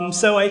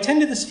So I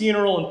attended this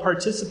funeral and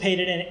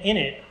participated in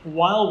it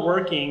while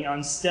working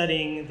on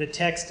studying the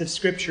text of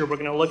Scripture we're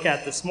going to look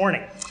at this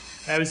morning.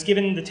 I was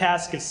given the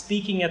task of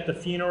speaking at the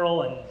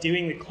funeral and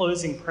doing the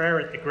closing prayer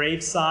at the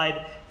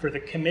graveside for the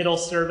committal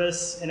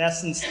service, in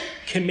essence,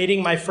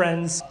 committing my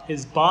friend's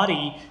his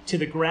body to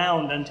the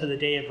ground unto the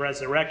day of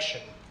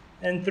resurrection.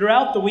 And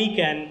throughout the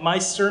weekend, my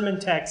sermon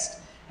text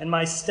and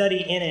my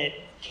study in it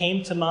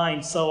came to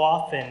mind so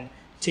often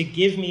to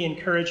give me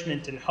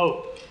encouragement and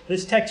hope.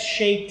 This text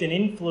shaped and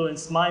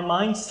influenced my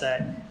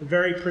mindset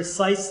very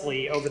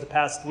precisely over the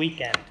past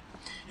weekend.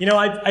 You know,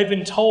 I've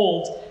been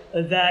told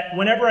that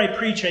whenever I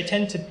preach, I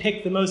tend to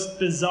pick the most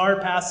bizarre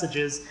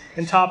passages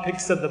and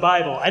topics of the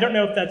Bible. I don't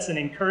know if that's an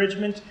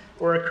encouragement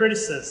or a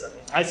criticism.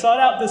 I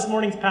sought out this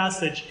morning's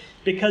passage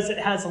because it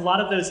has a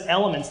lot of those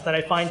elements that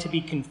I find to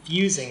be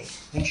confusing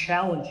and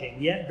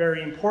challenging, yet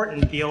very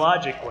important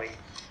theologically.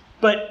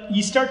 But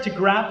you start to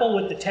grapple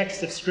with the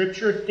text of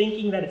Scripture,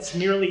 thinking that it's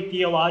merely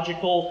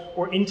theological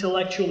or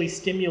intellectually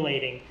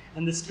stimulating,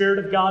 and the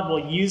Spirit of God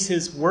will use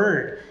His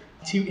Word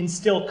to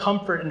instill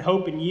comfort and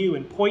hope in you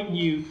and point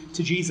you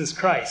to Jesus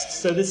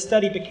Christ. So this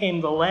study became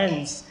the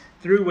lens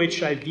through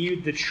which I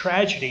viewed the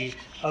tragedy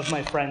of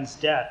my friend's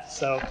death.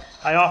 So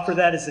I offer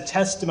that as a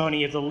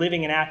testimony of the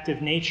living and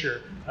active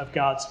nature of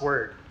God's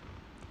Word.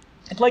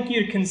 I'd like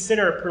you to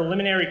consider a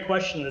preliminary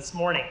question this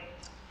morning.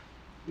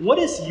 What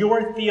is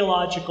your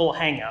theological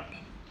hang-up?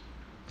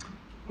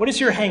 What is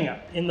your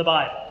hang-up in the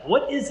Bible?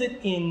 What is it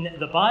in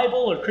the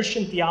Bible or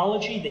Christian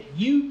theology that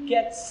you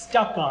get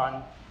stuck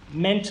on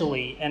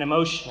mentally and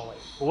emotionally?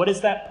 What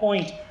is that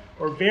point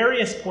or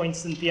various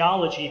points in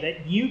theology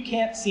that you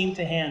can't seem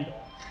to handle?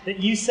 That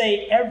you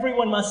say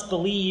everyone must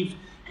believe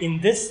in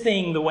this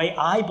thing the way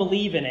I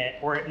believe in it,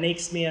 or it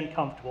makes me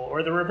uncomfortable,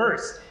 or the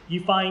reverse.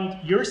 You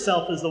find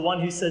yourself as the one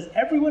who says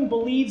everyone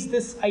believes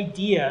this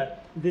idea,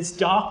 this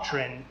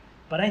doctrine,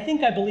 but I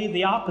think I believe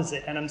the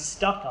opposite, and I'm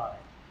stuck on it.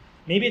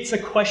 Maybe it's a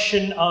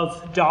question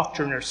of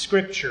doctrine or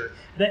Scripture,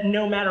 that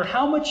no matter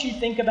how much you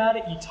think about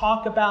it, you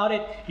talk about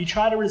it, you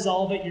try to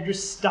resolve it, you're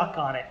just stuck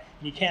on it,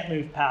 and you can't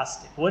move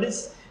past it. What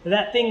is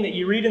that thing that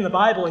you read in the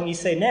Bible and you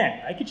say, man,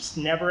 I could just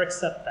never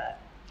accept that?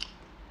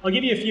 I'll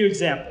give you a few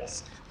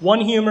examples. One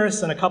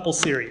humorous and a couple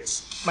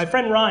serious. My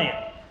friend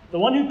Ryan, the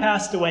one who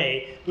passed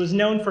away, was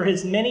known for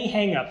his many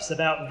hang-ups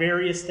about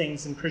various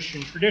things in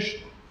Christian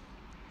tradition.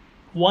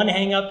 One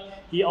hang-up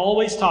he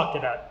always talked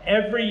about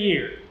every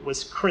year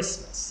was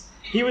Christmas.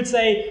 He would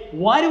say,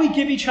 why do we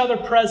give each other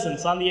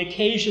presents on the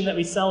occasion that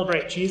we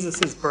celebrate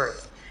Jesus'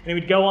 birth? And he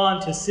would go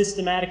on to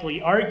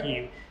systematically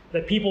argue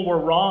that people were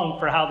wrong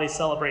for how they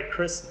celebrate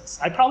Christmas.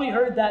 I probably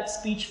heard that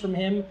speech from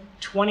him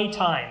 20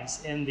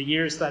 times in the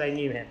years that I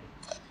knew him.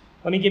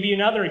 Let me give you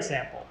another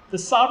example. The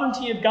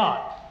sovereignty of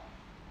God.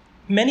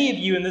 Many of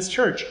you in this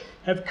church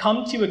have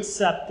come to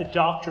accept the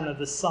doctrine of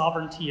the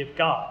sovereignty of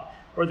God,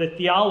 or the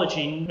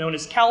theology known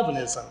as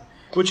Calvinism,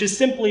 which is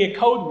simply a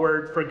code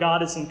word for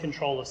God is in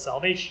control of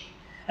salvation.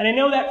 And I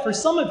know that for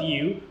some of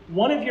you,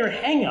 one of your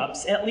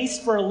hang-ups, at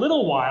least for a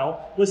little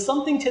while, was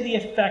something to the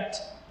effect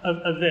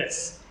of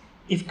this.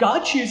 If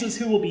God chooses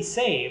who will be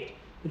saved,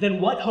 then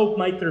what hope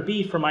might there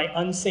be for my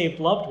unsaved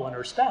loved one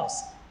or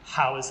spouse?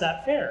 How is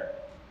that fair?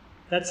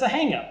 That's a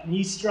hang-up, and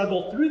you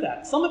struggle through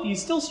that. Some of you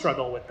still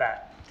struggle with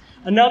that.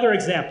 Another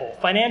example,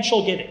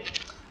 financial giving.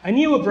 I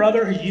knew a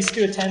brother who used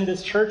to attend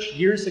this church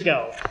years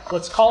ago.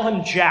 Let's call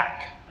him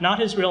Jack, not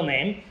his real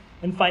name,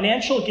 and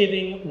financial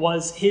giving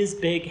was his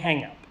big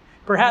hang-up.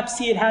 Perhaps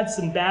he had had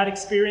some bad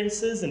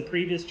experiences in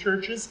previous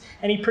churches,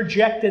 and he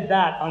projected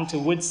that onto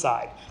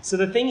Woodside. So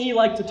the thing he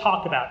liked to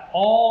talk about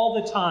all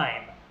the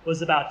time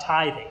was about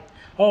tithing.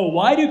 Oh,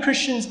 why do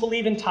Christians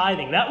believe in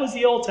tithing? That was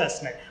the Old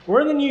Testament.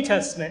 We're in the New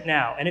Testament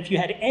now. And if you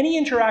had any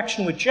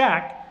interaction with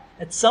Jack,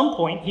 at some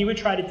point he would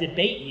try to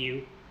debate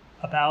you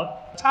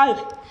about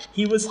tithing.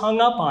 He was hung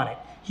up on it.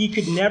 He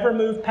could never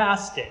move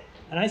past it.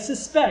 And I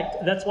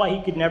suspect that's why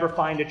he could never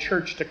find a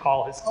church to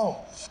call his home.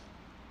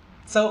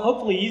 So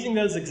hopefully, using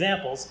those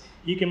examples,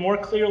 you can more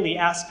clearly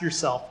ask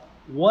yourself,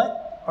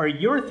 what are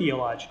your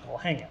theological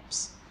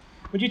hang-ups?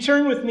 Would you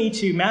turn with me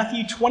to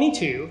Matthew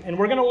 22, and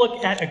we're going to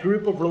look at a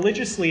group of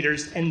religious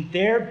leaders and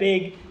their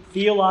big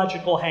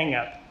theological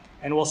hang-up.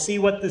 And we'll see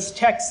what this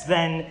text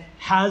then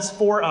has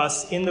for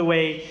us in the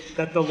way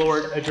that the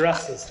Lord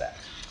addresses that.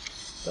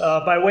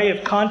 By way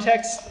of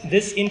context,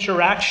 this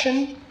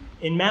interaction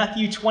in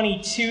Matthew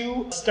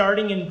 22,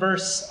 starting in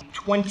verse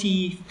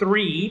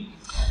 23,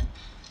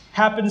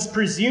 happens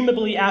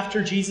presumably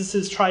after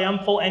Jesus'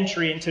 triumphal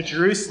entry into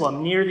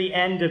Jerusalem near the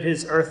end of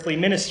his earthly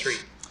ministry.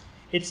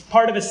 It's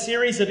part of a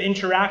series of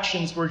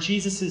interactions where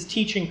Jesus is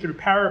teaching through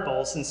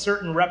parables, and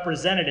certain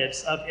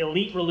representatives of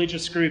elite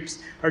religious groups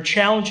are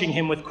challenging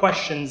him with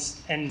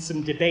questions and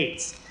some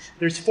debates.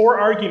 There's 4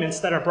 arguments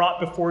that are brought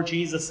before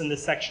Jesus in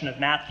this section of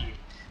Matthew.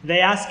 They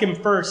ask him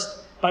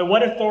first, by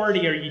what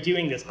authority are you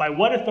doing this? By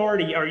what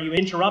authority are you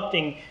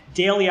interrupting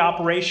daily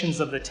operations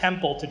of the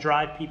temple to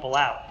drive people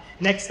out?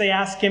 Next, they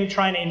ask him,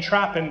 trying to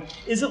entrap him,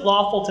 is it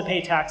lawful to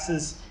pay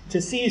taxes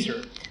to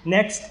Caesar?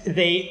 Next,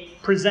 they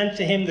present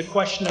to him the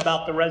question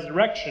about the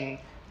resurrection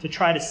to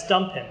try to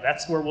stump him.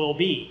 That's where we'll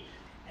be.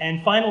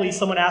 And finally,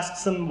 someone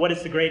asks him, what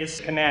is the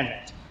greatest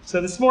commandment?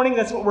 So this morning,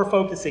 that's what we're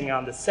focusing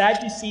on, the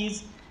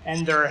Sadducees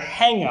and their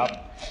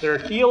hang-up, their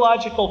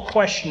theological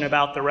question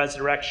about the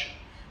resurrection.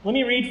 Let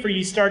me read for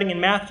you starting in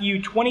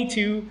Matthew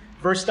 22,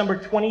 verse number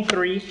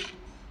 23,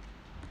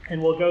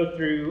 and we'll go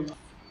through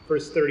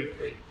verse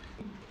 33.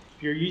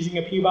 If you're using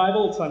a Pew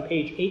Bible, it's on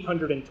page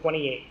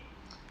 828.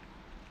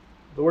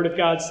 The Word of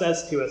God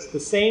says to us, "The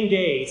same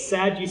day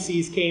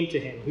Sadducees came to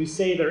him, who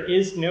say there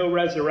is no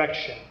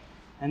resurrection.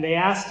 And they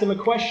asked him a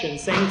question,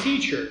 saying,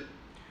 'Teacher,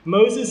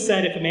 Moses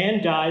said if a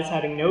man dies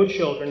having no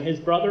children, his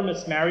brother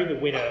must marry the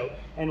widow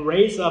and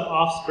raise up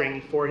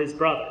offspring for his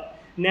brother.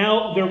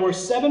 Now there were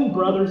 7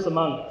 brothers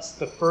among us.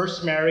 The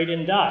first married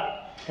and died,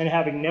 and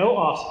having no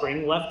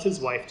offspring left his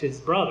wife to his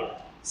brother.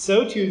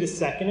 So too the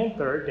second and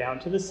third down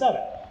to the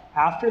 7th.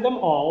 After them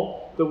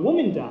all, the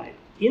woman died.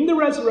 In the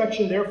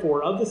resurrection,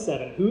 therefore, of the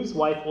 7, whose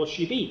wife will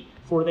she be?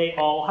 For they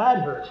all had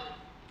her.'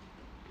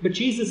 But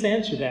Jesus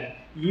answered them,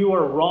 'You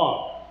are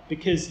wrong,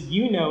 because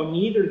you know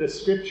neither the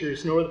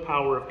Scriptures nor the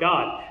power of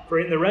God. For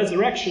in the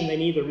resurrection they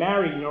neither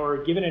marry nor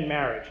are given in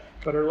marriage,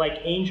 but are like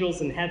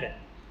angels in heaven.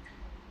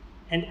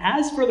 And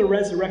as for the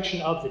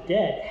resurrection of the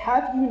dead,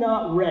 have you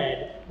not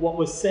read what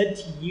was said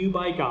to you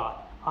by God?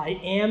 I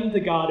am the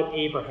God of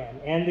Abraham,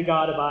 and the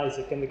God of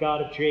Isaac, and the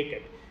God of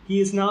Jacob. He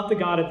is not the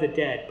God of the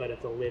dead, but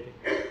of the living.'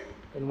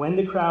 And when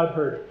the crowd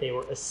heard it, they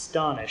were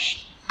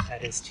astonished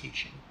at his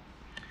teaching."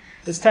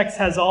 This text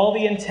has all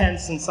the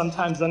intense and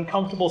sometimes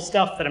uncomfortable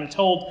stuff that I'm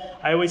told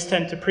I always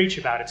tend to preach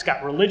about. It's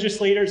got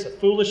religious leaders, a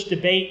foolish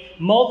debate,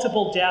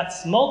 multiple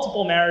deaths,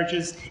 multiple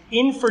marriages,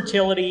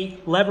 infertility,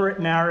 levirate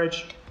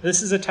marriage.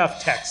 This is a tough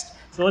text.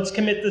 So let's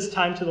commit this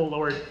time to the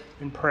Lord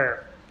in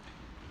prayer.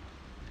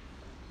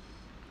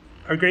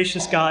 Our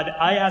gracious God,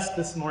 I ask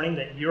this morning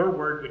that your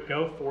word would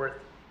go forth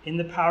in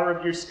the power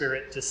of your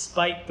Spirit,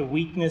 despite the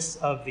weakness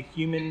of the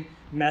human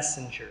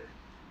messenger.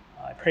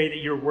 I pray that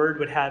your word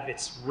would have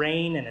its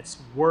reign and its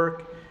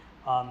work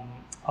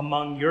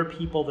among your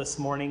people this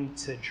morning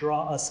to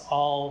draw us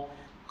all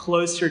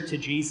closer to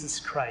Jesus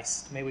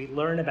Christ. May we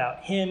learn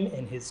about him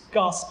and his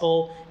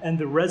gospel and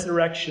the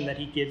resurrection that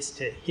he gives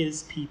to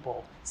his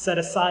people. Set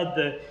aside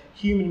the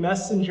human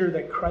messenger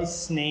that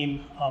Christ's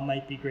name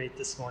might be great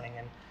this morning.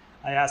 And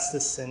I ask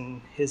this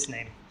in his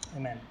name.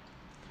 Amen.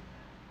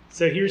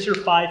 So here's your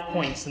 5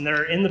 points, and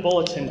they're in the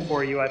bulletin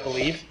for you, I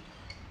believe.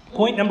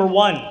 Point number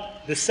 1,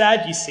 the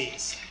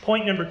Sadducees.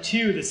 Point number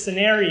 2, the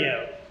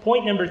scenario.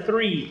 Point number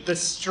 3, the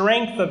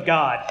strength of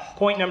God.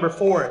 Point number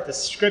 4, the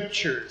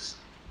Scriptures.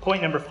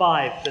 Point number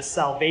 5, the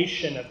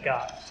salvation of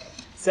God.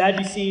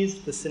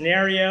 Sadducees, the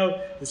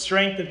scenario, the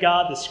strength of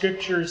God, the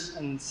Scriptures,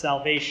 and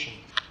salvation.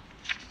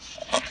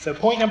 So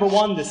point number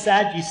 1, the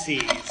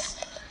Sadducees.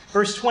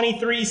 Verse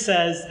 23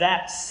 says,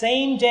 "That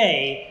same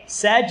day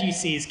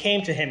Sadducees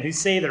came to him who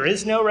say there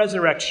is no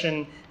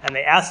resurrection, and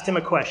they asked him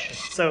a question."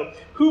 So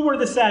who were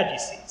the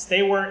Sadducees?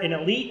 They were an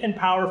elite and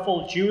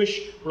powerful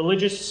Jewish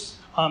religious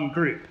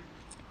group,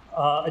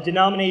 a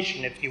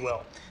denomination, if you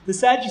will. The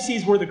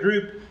Sadducees were the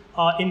group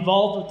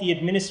involved with the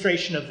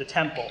administration of the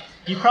temple.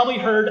 You probably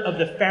heard of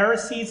the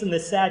Pharisees and the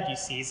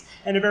Sadducees,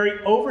 and a very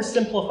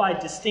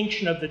oversimplified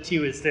distinction of the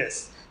two is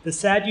this. The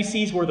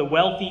Sadducees were the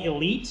wealthy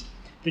elite,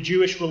 the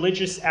Jewish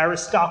religious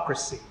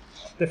aristocracy.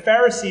 The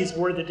Pharisees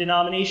were the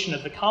denomination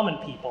of the common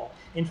people.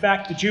 In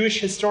fact, the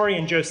Jewish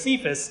historian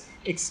Josephus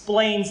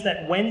explains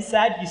that when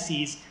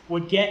Sadducees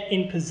would get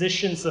in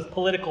positions of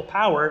political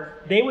power,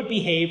 they would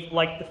behave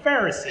like the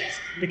Pharisees,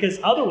 because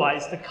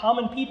otherwise the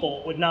common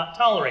people would not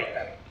tolerate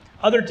them.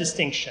 Other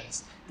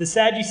distinctions. The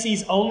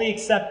Sadducees only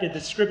accepted the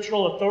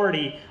scriptural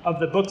authority of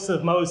the books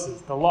of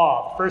Moses, the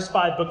law, the first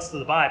 5 books of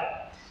the Bible.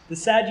 The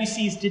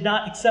Sadducees did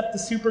not accept the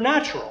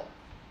supernatural.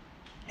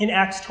 In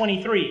Acts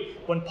 23,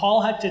 when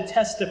Paul had to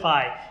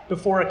testify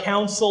before a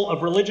council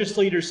of religious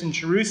leaders in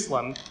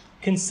Jerusalem,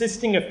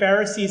 consisting of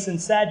Pharisees and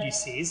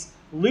Sadducees,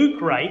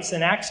 Luke writes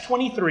in Acts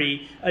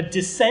 23, a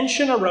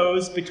dissension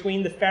arose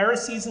between the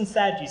Pharisees and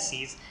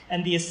Sadducees,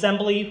 and the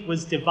assembly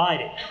was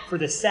divided. For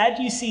the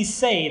Sadducees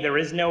say there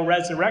is no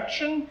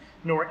resurrection,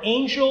 nor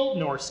angel,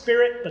 nor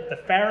spirit, but the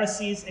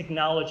Pharisees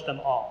acknowledge them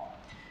all.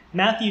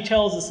 Matthew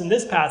tells us in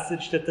this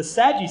passage that the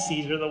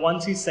Sadducees are the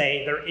ones who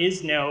say there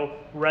is no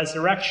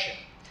resurrection.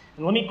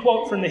 And let me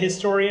quote from the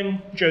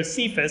historian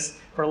Josephus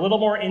for a little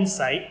more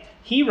insight.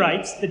 He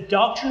writes, "The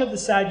doctrine of the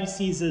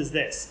Sadducees is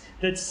this,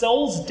 that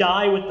souls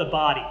die with the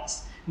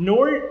bodies,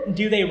 nor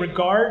do they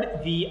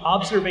regard the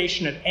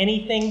observation of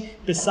anything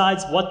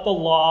besides what the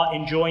law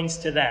enjoins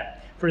to them.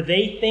 For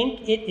they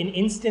think it an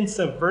instance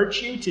of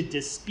virtue to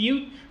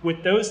dispute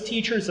with those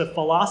teachers of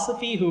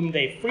philosophy whom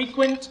they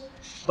frequent,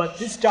 but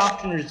this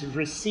doctrine is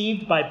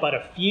received by but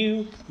a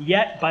few,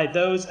 yet by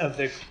those of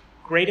the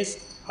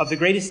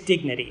greatest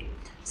dignity."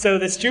 So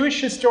this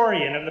Jewish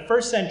historian of the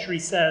first century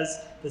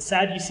says the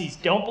Sadducees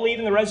don't believe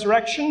in the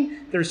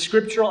resurrection. Their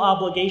scriptural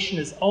obligation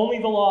is only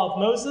the law of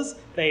Moses.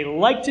 They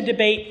like to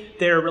debate.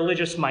 They're a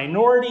religious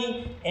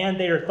minority, and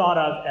they are thought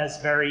of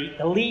as very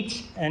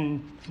elite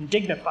and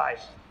dignified.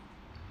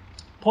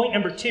 Point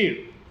number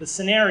 2, the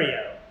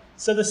scenario.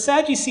 So the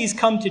Sadducees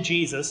come to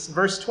Jesus,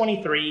 verse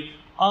 23,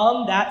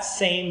 on that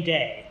same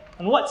day.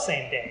 On what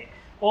same day?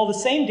 Well, the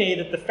same day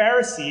that the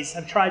Pharisees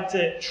have tried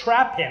to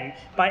trap him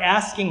by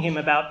asking him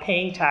about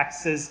paying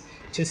taxes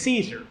to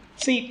Caesar.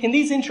 See, in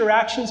these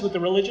interactions with the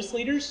religious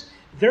leaders,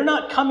 they're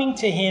not coming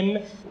to him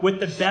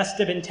with the best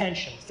of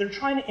intentions. They're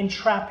trying to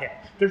entrap him.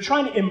 They're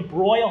trying to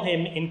embroil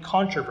him in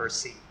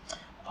controversy.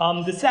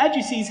 The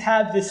Sadducees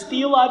have this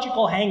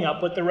theological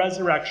hang-up with the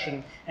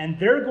resurrection, and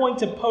they're going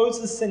to pose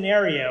a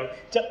scenario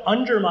to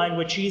undermine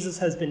what Jesus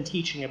has been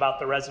teaching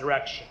about the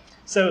resurrection.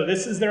 So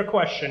this is their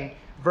question.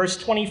 Verse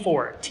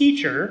 24,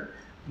 Teacher,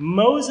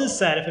 Moses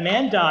said, if a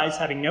man dies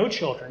having no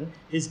children,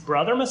 his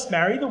brother must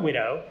marry the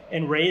widow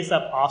and raise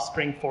up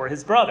offspring for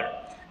his brother.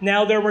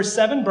 Now there were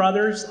 7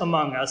 brothers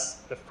among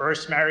us. The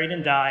first married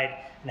and died,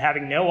 and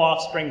having no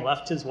offspring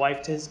left his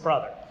wife to his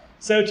brother.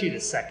 So too the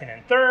second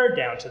and third,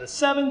 down to the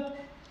 7th.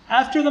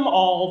 After them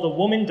all, the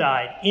woman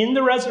died. In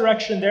the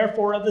resurrection,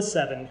 therefore, of the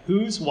 7,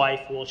 whose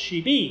wife will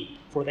she be?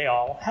 For they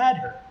all had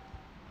her.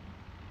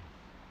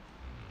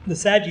 The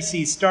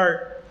Sadducees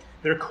start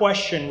their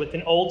question with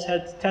an Old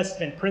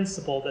Testament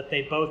principle that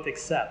they both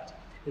accept.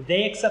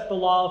 They accept the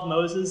law of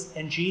Moses,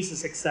 and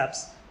Jesus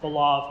accepts the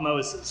law of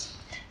Moses.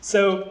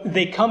 So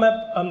they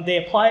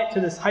apply it to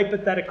this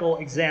hypothetical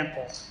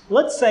example.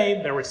 Let's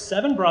say there were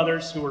 7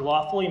 brothers who were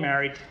lawfully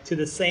married to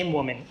the same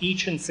woman,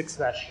 each in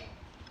succession.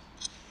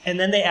 And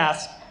then they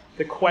ask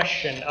the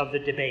question of the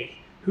debate,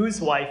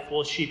 whose wife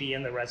will she be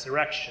in the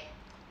resurrection?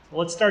 So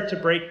let's start to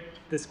break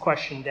this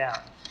question down.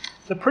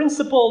 The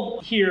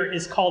principle here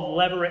is called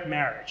levirate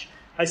marriage.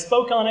 I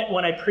spoke on it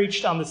when I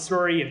preached on the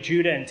story of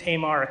Judah and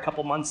Tamar a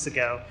couple months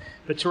ago.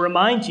 But to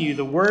remind you,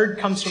 the word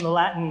comes from the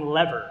Latin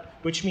lever,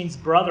 which means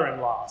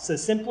brother-in-law. So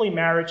simply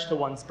marriage to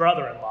one's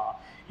brother-in-law.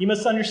 You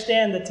must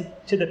understand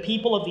that to the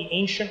people of the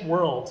ancient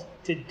world,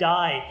 to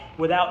die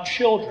without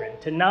children,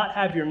 to not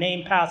have your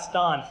name passed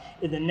on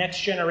in the next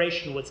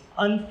generation was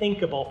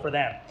unthinkable for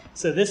them.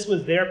 So this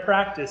was their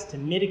practice to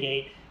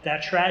mitigate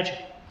that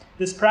tragedy.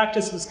 This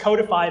practice was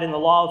codified in the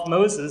law of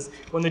Moses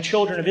when the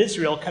children of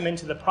Israel come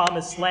into the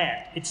promised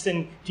land. It's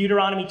in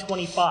Deuteronomy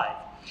 25.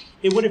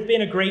 It would have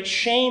been a great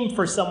shame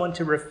for someone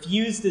to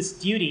refuse this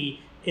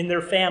duty in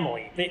their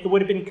family. It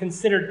would have been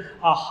considered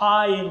a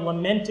high and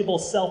lamentable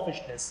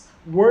selfishness,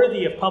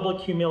 worthy of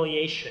public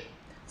humiliation.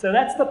 So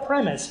that's the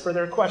premise for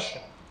their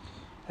question.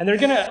 And they're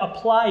going to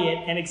apply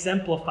it and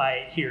exemplify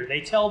it here.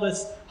 They tell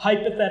this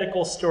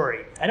hypothetical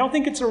story. I don't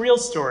think it's a real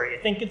story.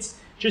 I think it's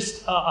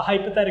just a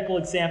hypothetical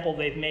example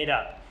they've made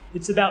up.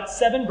 It's about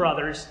 7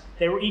 brothers.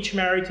 They were each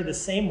married to the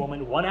same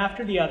woman, one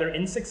after the other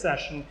in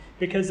succession,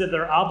 because of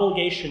their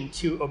obligation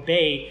to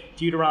obey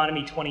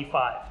Deuteronomy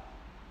 25.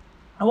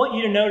 I want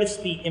you to notice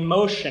the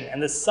emotion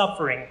and the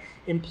suffering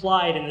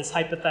implied in this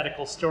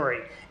hypothetical story.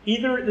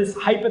 Either this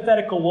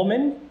hypothetical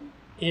woman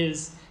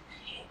is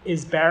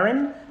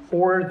barren,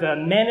 or the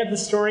men of the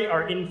story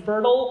are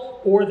infertile,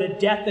 or the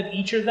death of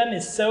each of them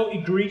is so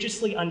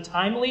egregiously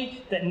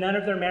untimely that none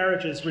of their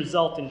marriages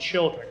result in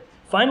children.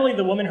 Finally,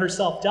 the woman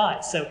herself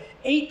dies. So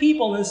 8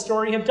 people in this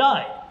story have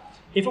died.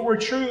 If it were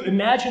true,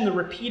 imagine the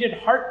repeated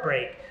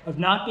heartbreak of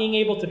not being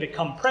able to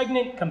become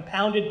pregnant,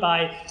 compounded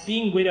by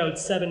being widowed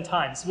 7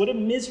 times. What a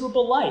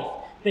miserable life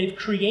they've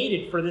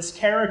created for this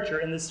character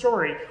in the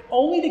story,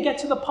 only to get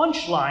to the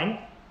punchline,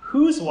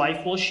 whose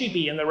wife will she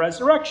be in the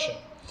resurrection?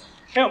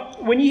 Now,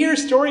 when you hear a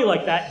story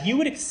like that, you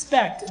would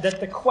expect that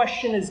the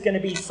question is going to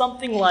be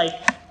something like,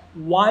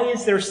 why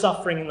is there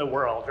suffering in the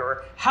world?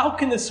 Or how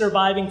can the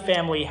surviving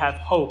family have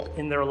hope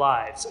in their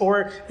lives?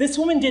 Or this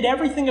woman did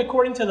everything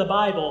according to the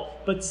Bible,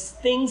 but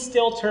things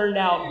still turned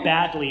out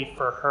badly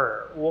for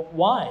her.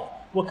 Why?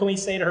 What can we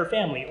say to her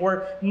family?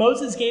 Or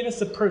Moses gave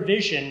us a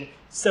provision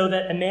so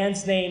that a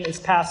man's name is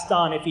passed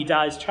on if he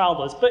dies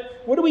childless.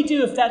 But what do we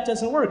do if that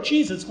doesn't work?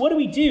 Jesus, what do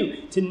we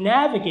do to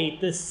navigate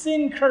this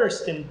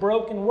sin-cursed and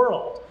broken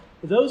world?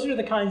 Those are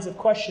the kinds of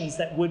questions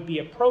that would be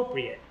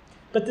appropriate.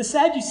 But the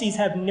Sadducees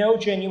have no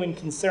genuine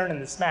concern in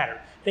this matter.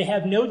 They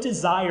have no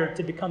desire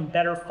to become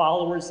better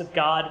followers of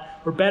God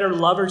or better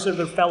lovers of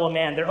their fellow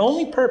man. Their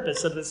only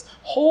purpose of this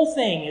whole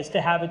thing is to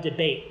have a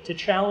debate, to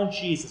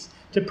challenge Jesus,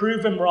 to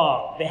prove him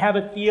wrong. They have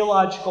a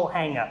theological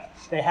hang-up.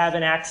 They have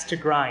an axe to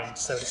grind,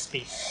 so to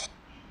speak.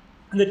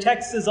 And the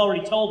text has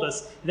already told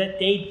us that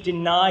they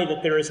deny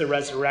that there is a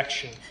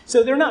resurrection.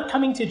 So they're not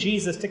coming to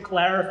Jesus to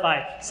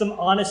clarify some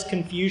honest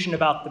confusion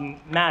about the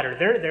matter.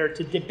 They're there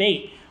to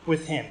debate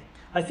with him.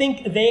 I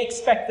think they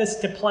expect this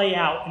to play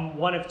out in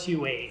one of 2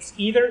 ways.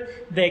 Either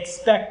they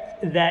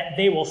expect that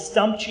they will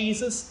stump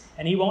Jesus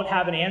and he won't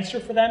have an answer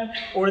for them,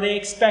 or they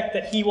expect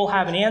that he will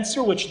have an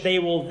answer which they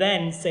will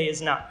then say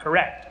is not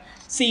correct.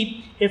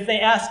 See, if they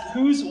ask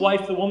whose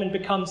wife the woman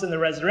becomes in the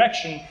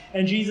resurrection,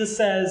 and Jesus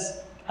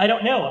says, I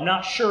don't know, I'm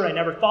not sure, I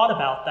never thought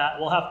about that,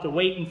 we'll have to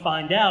wait and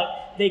find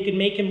out, they could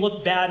make him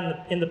look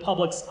bad in the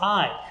public's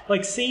eye.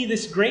 Like, see,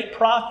 this great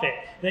prophet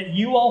that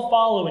you all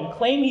follow and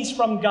claim he's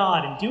from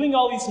God and doing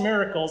all these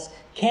miracles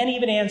can't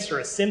even answer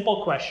a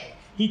simple question.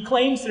 He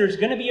claims there's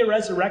going to be a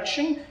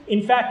resurrection,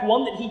 in fact,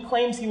 one that he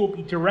claims he will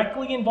be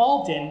directly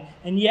involved in,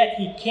 and yet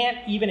he can't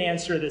even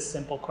answer this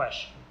simple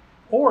question.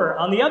 Or,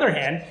 on the other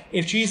hand,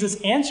 if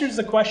Jesus answers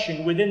the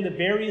question within the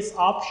various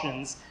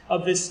options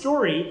of this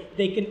story,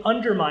 they can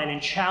undermine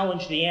and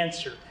challenge the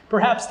answer.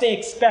 Perhaps they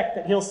expect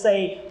that he'll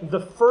say the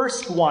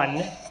first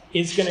one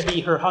is going to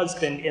be her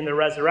husband in the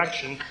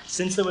resurrection,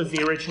 since it was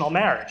the original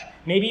marriage.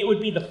 Maybe it would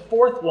be the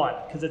fourth one,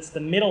 because it's the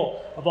middle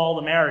of all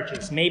the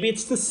marriages. Maybe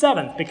it's the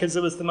seventh, because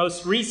it was the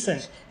most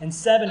recent, and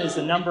 7 is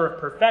the number of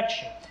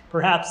perfection.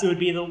 Perhaps it would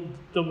be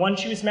the one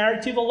she was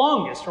married to the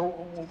longest, or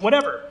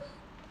whatever.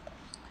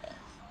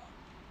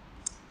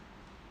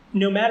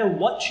 No matter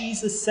what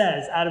Jesus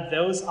says out of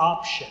those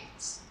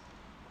options,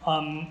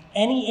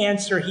 any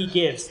answer he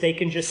gives, they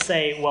can just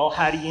say, well,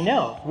 how do you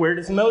know? Where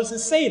does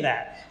Moses say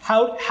that?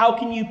 How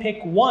can you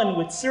pick one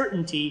with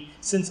certainty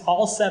since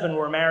all 7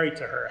 were married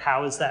to her?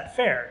 How is that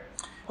fair?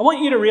 I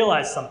want you to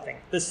realize something.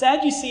 The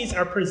Sadducees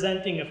are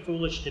presenting a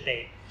foolish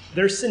debate.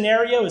 Their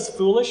scenario is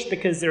foolish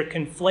because they're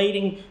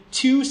conflating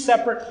 2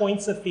 separate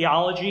points of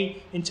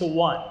theology into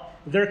one.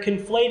 They're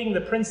conflating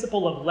the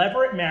principle of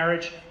levirate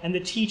marriage and the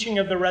teaching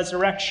of the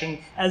resurrection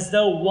as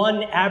though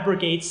one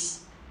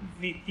abrogates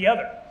the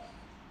other.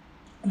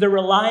 They're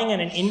relying on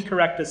an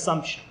incorrect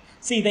assumption.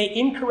 See, they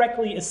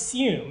incorrectly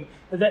assume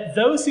that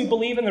those who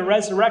believe in the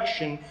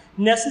resurrection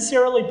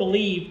necessarily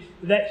believe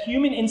that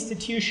human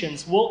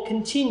institutions will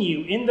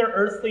continue in their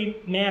earthly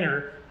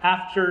manner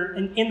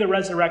in the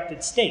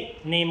resurrected state,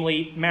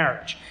 namely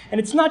marriage.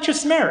 And it's not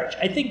just marriage.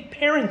 I think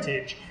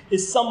parentage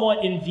is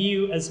somewhat in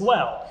view as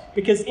well,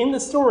 because in the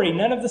story,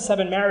 none of the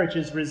 7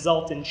 marriages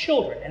result in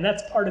children, and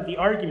that's part of the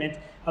argument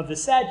of the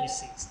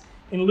Sadducees.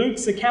 In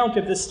Luke's account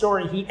of this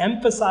story, he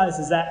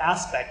emphasizes that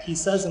aspect. He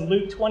says in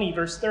Luke 20,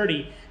 verse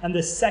 30, and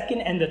the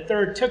second and the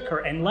third took her,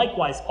 and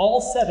likewise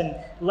all 7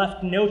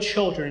 left no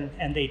children,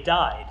 and they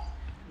died.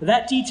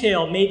 That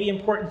detail may be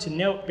important to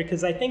note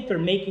because I think they're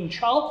making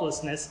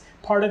childlessness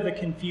part of the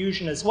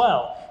confusion as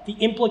well. The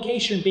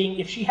implication being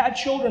if she had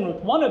children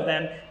with one of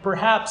them,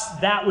 perhaps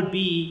that would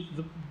be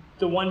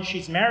the one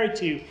she's married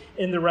to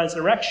in the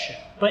resurrection.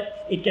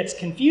 But it gets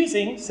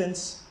confusing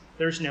since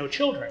there's no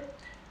children.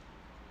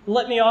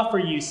 Let me offer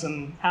you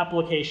some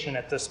application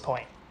at this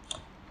point.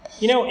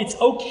 You know, it's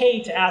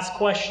okay to ask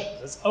questions.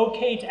 It's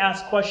okay to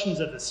ask questions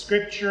of the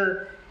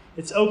Scripture.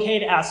 It's okay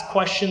to ask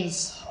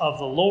questions of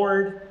the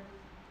Lord.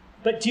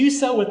 But do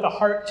so with the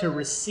heart to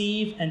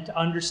receive and to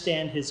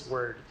understand his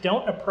word.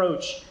 Don't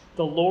approach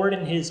the Lord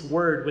and his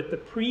word with the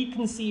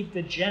preconceived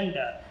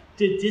agenda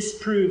to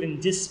disprove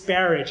and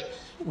disparage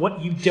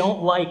what you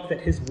don't like that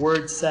his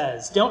word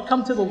says. Don't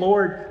come to the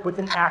Lord with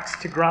an axe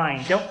to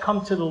grind. Don't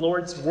come to the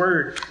Lord's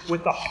word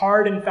with a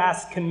hard and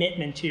fast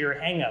commitment to your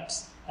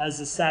hang-ups, as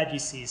the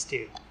Sadducees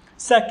do.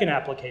 Second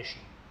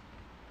application.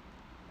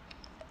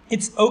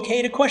 It's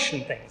okay to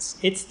question things.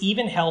 It's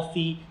even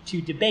healthy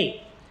to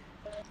debate.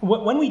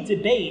 When we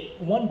debate,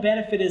 one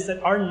benefit is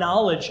that our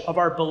knowledge of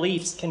our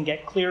beliefs can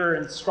get clearer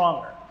and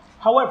stronger.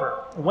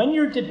 However, when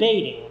you're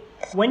debating,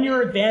 when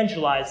you're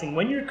evangelizing,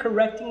 when you're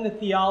correcting the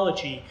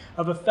theology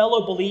of a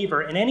fellow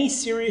believer in any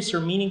serious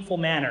or meaningful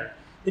manner,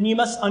 then you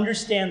must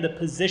understand the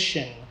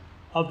position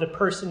of the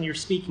person you're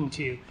speaking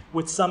to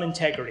with some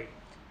integrity.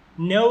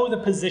 Know the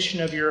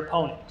position of your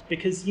opponent,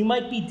 because you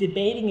might be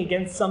debating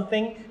against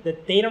something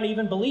that they don't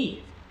even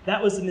believe.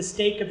 That was a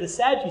mistake of the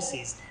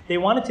Sadducees. They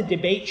wanted to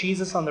debate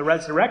Jesus on the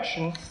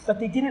resurrection, but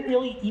they didn't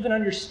really even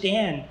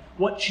understand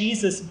what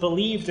Jesus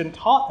believed and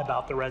taught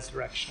about the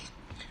resurrection.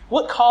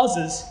 What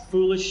causes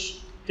foolish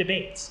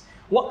debates?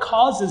 What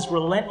causes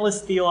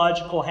relentless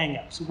theological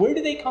hang-ups? Where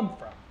do they come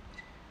from?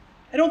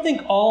 I don't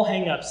think all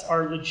hang-ups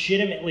are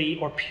legitimately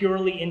or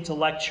purely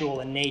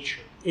intellectual in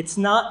nature. It's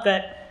not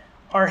that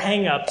our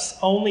hang-ups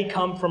only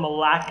come from a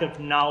lack of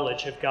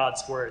knowledge of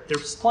God's word.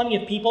 There's plenty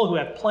of people who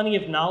have plenty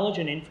of knowledge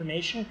and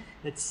information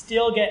that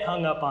still get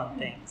hung up on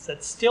things,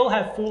 that still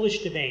have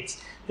foolish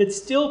debates, that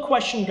still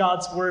question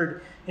God's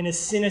word in a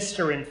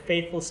sinister and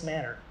faithless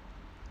manner.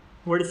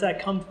 Where does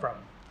that come from?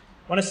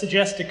 I want to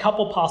suggest a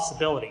couple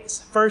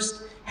possibilities.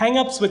 First,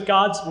 hang-ups with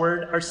God's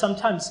word are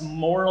sometimes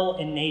moral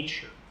in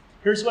nature.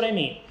 Here's what I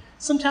mean.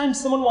 Sometimes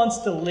someone wants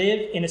to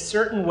live in a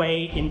certain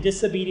way in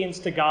disobedience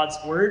to God's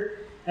word,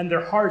 and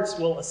their hearts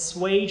will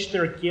assuage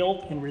their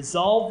guilt and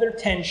resolve their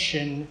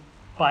tension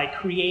by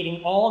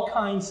creating all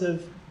kinds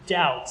of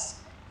doubts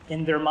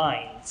in their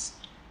minds.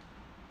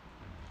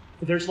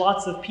 There's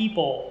lots of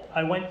people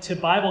I went to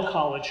Bible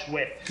college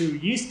with who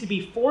used to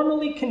be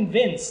formally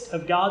convinced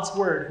of God's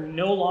word, who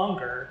no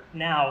longer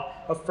now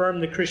affirm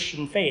the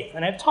Christian faith.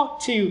 And I've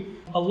talked to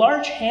a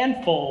large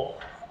handful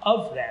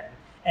of them,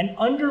 and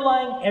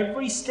underlying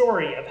every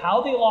story of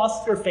how they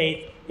lost their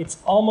faith, it's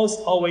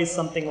almost always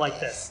something like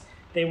this.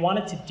 They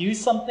wanted to do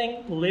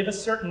something, live a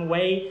certain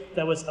way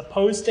that was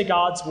opposed to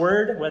God's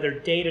word, whether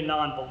date a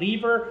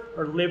non-believer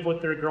or live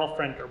with their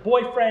girlfriend or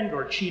boyfriend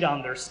or cheat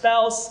on their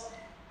spouse.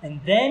 And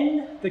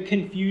then the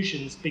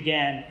confusions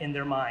began in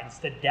their minds.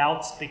 The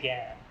doubts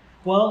began.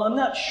 Well, I'm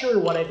not sure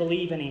what I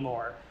believe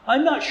anymore.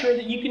 I'm not sure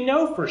that you can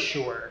know for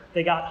sure.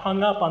 They got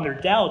hung up on their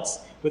doubts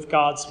with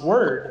God's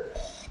word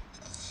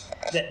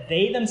that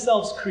they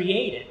themselves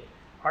created.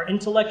 Our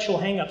intellectual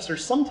hang-ups are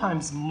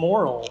sometimes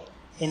moral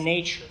in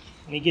nature.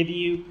 Let me give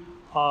you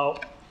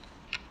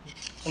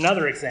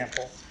another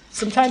example.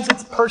 Sometimes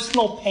it's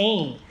personal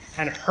pain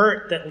and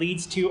hurt that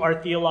leads to our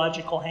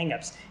theological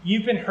hang-ups.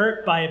 You've been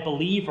hurt by a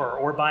believer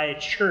or by a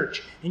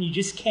church, and you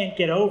just can't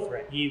get over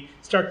it. You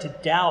start to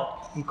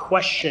doubt and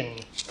question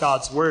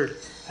God's word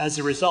as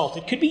a result.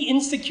 It could be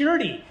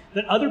insecurity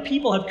that other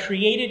people have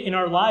created in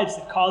our lives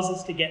that cause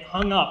us to get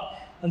hung up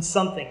on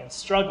something and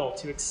struggle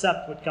to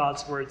accept what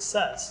God's word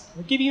says.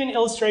 I'll give you an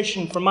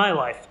illustration from my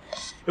life.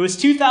 It was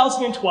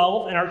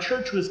 2012, and our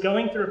church was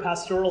going through a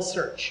pastoral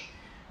search.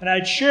 And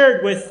I'd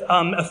shared with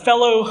a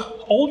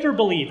fellow older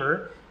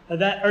believer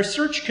that our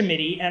search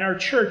committee and our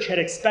church had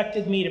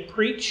expected me to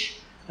preach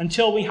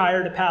until we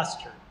hired a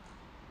pastor.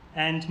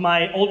 And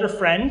my older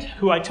friend,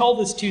 who I told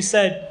this to,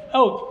 said,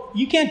 "Oh,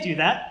 you can't do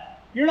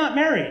that. You're not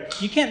married.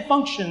 You can't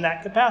function in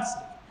that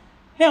capacity."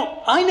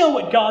 Now, I know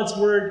what God's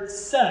word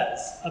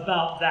says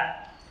about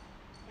that.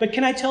 But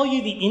can I tell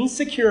you the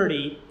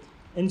insecurity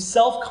and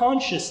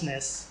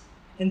self-consciousness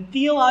and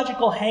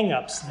theological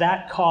hang-ups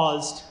that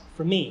caused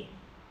for me?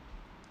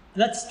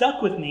 That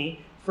stuck with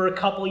me for a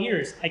couple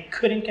years. I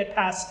couldn't get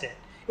past it.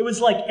 It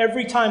was like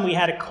every time we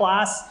had a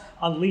class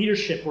on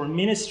leadership or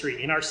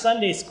ministry in our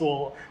Sunday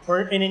school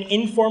or in an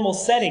informal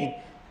setting,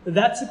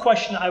 that's the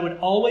question I would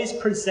always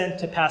present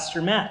to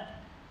Pastor Matt.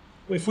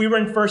 If we were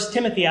in 1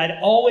 Timothy, I'd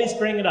always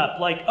bring it up,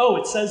 like, "Oh,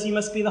 it says you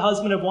must be the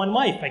husband of one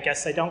wife. I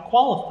guess I don't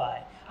qualify."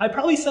 I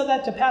probably said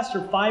that to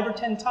Pastor 5 or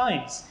 10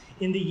 times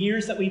in the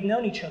years that we've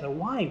known each other.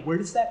 Why? Where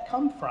does that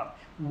come from?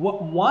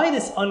 Why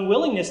this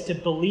unwillingness to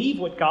believe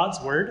what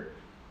God's word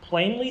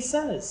plainly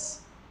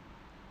says?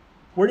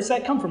 Where does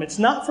that come from? It's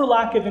not for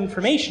lack of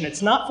information.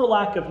 It's not for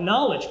lack of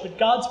knowledge. But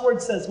God's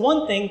word says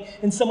one thing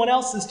and someone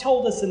else has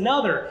told us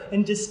another.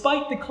 And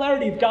despite the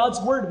clarity of God's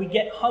word, we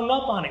get hung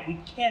up on it. We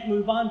can't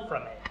move on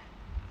from it.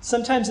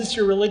 Sometimes it's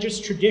your religious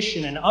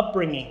tradition and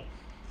upbringing,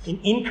 an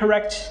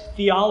incorrect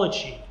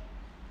theology,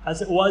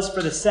 as it was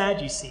for the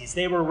Sadducees.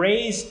 They were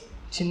raised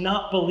to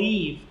not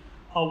believe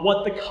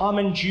what the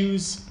common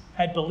Jews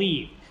had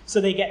believed.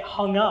 So they get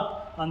hung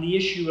up on the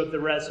issue of the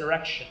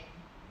resurrection.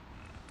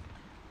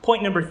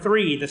 Point number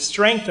 3, the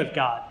strength of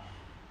God.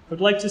 I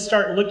would like to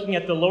start looking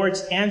at the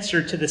Lord's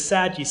answer to the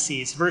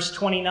Sadducees. Verse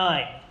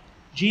 29,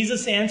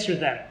 Jesus answered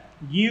them,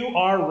 "You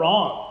are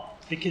wrong,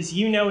 because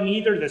you know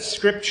neither the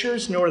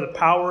scriptures nor the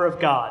power of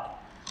God."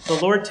 The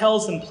Lord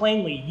tells them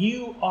plainly,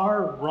 you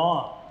are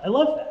wrong. I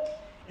love that.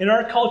 In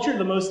our culture,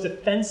 the most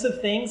offensive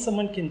thing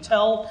someone can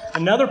tell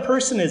another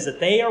person is that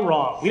they are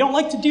wrong. We don't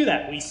like to do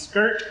that. We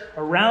skirt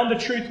around the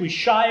truth. We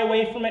shy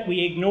away from it.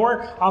 We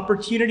ignore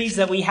opportunities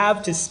that we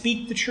have to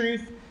speak the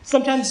truth.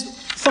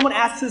 Sometimes someone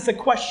asks us a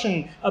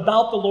question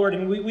about the Lord,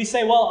 and we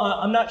say, well,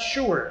 I'm not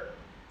sure,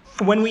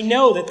 when we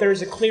know that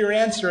there's a clear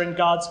answer in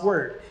God's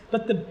word.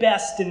 But the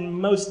best and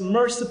most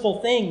merciful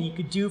thing you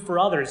could do for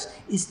others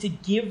is to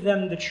give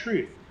them the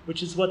truth,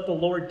 which is what the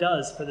Lord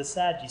does for the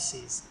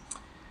Sadducees.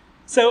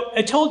 So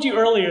I told you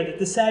earlier that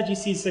the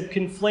Sadducees have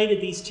conflated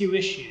these two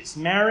issues,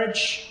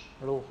 marriage,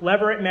 or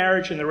levirate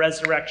marriage, and the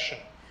resurrection.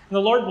 And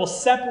the Lord will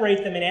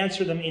separate them and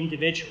answer them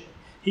individually.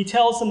 He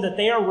tells them that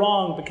they are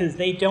wrong because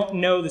they don't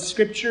know the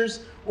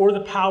scriptures or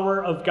the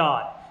power of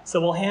God. So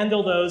we'll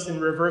handle those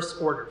in reverse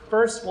order.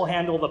 First, we'll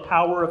handle the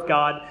power of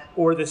God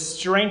or the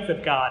strength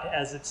of God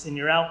as it's in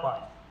your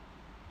outline.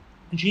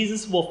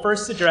 Jesus will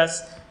first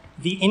address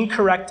the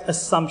incorrect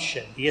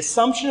assumption. The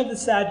assumption of the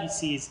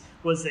Sadducees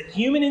was that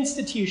human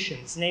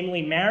institutions,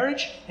 namely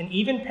marriage and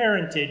even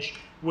parentage,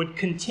 would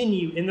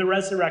continue in the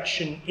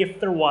resurrection if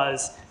there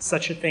was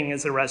such a thing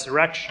as a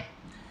resurrection.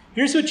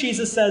 Here's what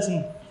Jesus says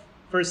in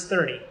verse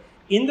 30.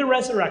 In the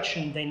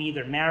resurrection, they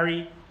neither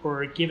marry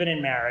or are given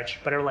in marriage,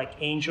 but are like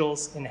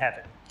angels in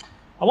heaven.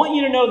 I want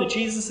you to know that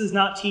Jesus is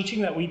not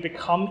teaching that we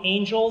become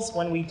angels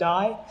when we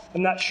die.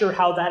 I'm not sure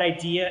how that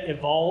idea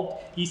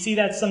evolved. You see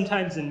that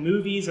sometimes in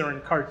movies or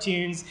in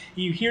cartoons.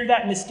 You hear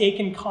that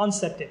mistaken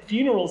concept at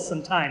funerals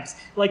sometimes,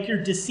 like your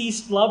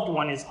deceased loved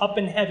one is up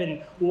in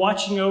heaven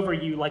watching over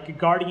you like a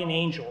guardian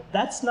angel.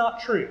 That's not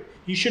true.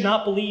 You should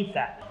not believe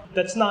that.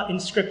 That's not in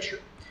Scripture.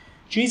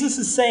 Jesus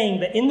is saying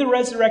that in the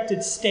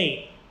resurrected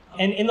state,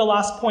 and in the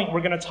last point,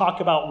 we're going to talk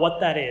about what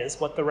that is,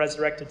 what the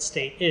resurrected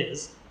state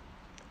is.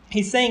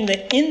 He's saying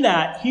that in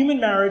that, human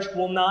marriage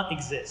will not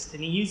exist.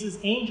 And he uses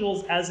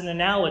angels as an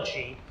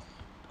analogy,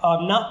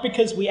 not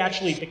because we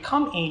actually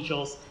become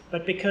angels,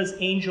 but because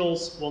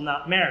angels will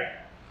not marry.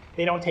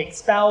 They don't take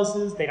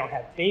spouses, they don't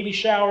have baby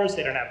showers,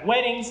 they don't have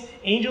weddings.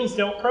 Angels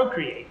don't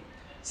procreate.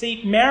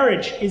 See,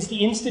 marriage is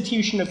the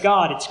institution of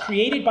God. It's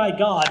created by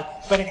God,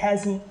 but it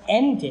has an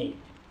end date.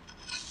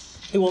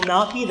 It will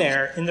not be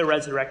there in the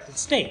resurrected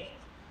state.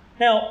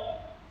 Now,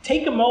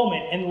 take a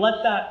moment and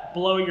let that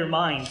blow your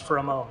mind for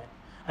a moment.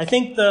 I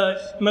think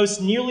the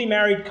most newly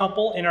married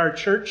couple in our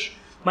church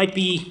might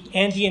be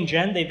Andy and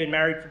Jen. They've been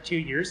married for 2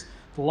 years.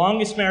 The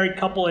longest married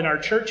couple in our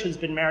church has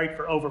been married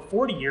for over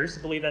 40 years.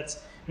 I believe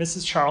that's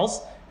Mrs.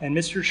 Charles and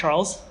Mr.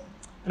 Charles.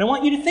 And I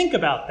want you to think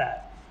about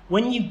that.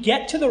 When you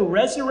get to the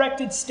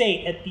resurrected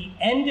state at the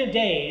end of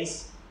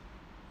days,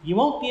 you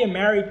won't be a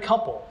married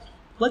couple.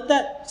 Let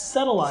that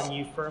settle on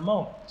you for a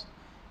moment.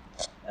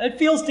 It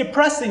feels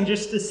depressing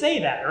just to say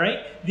that, right?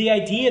 The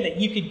idea that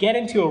you could get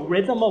into a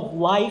rhythm of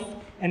life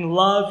and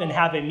love and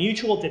have a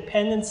mutual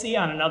dependency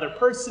on another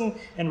person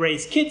and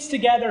raise kids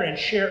together and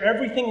share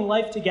everything in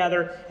life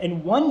together,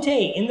 and one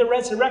day in the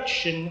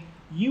resurrection,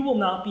 you will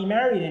not be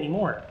married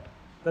anymore.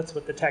 That's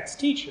what the text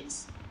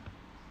teaches.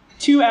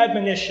 2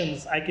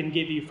 admonitions I can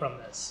give you from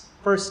this.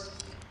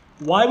 First,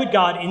 why would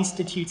God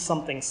institute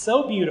something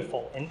so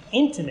beautiful and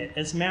intimate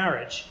as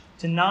marriage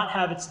to not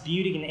have its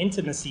beauty and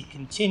intimacy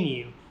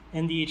continue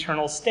in the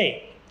eternal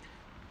state?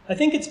 I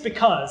think it's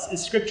because,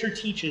 as Scripture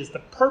teaches, the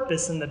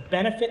purpose and the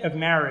benefit of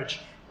marriage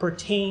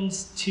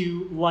pertains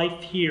to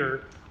life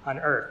here on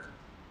earth.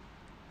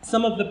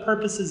 Some of the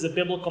purposes of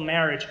biblical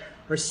marriage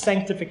are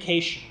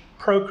sanctification,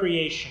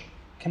 procreation,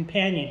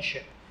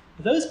 companionship.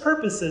 Those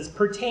purposes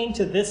pertain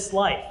to this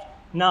life,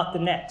 not the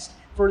next,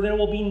 for there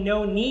will be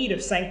no need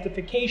of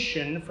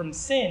sanctification from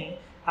sin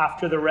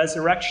after the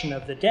resurrection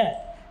of the dead.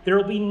 There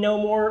will be no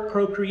more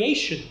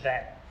procreation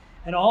then.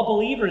 And all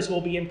believers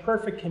will be in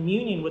perfect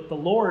communion with the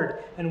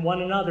Lord and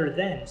one another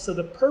then. So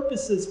the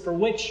purposes for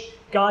which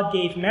God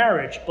gave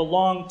marriage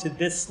belong to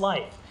this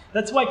life.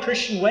 That's why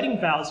Christian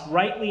wedding vows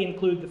rightly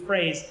include the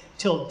phrase,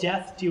 "till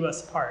death do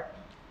us part."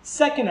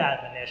 Second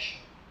admonition.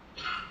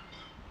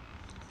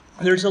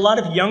 There's a lot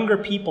of younger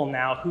people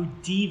now who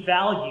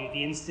devalue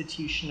the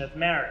institution of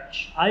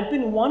marriage. I've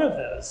been one of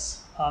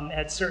those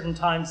at certain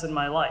times in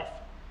my life,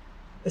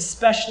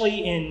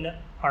 especially in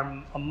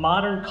a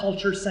modern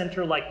culture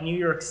center like New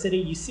York City.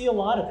 You see a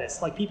lot of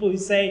this, like people who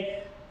say,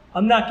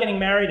 "I'm not getting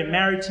married, I'm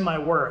married to my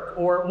work,"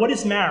 or "What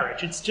is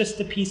marriage? It's just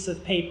a piece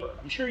of paper."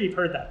 I'm sure you've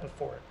heard that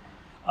before.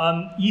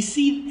 You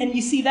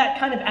see that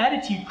kind of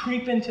attitude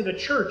creep into the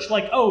church,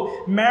 like,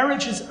 "Oh,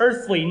 marriage is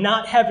earthly,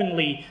 not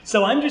heavenly,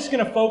 so I'm just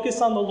going to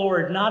focus on the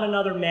Lord, not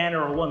another man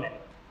or a woman."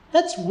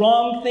 That's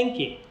wrong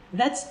thinking.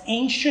 That's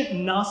ancient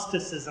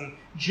Gnosticism,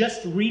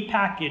 just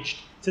repackaged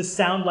to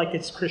sound like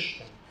it's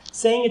Christian.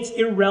 Saying it's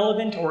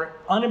irrelevant or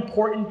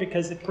unimportant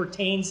because it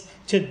pertains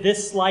to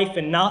this life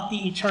and not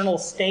the eternal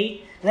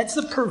state, that's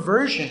the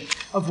perversion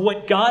of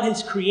what God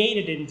has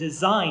created and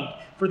designed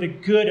for the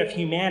good of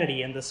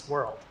humanity in this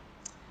world.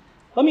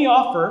 Let me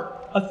offer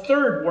a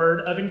third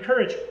word of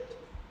encouragement.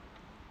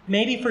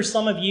 Maybe for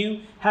some of you,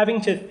 having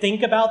to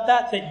think about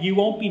that you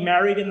won't be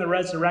married in the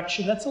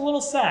resurrection, that's a little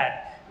sad.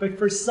 But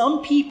for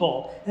some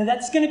people, and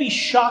that's going to be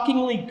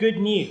shockingly good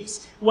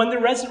news. When the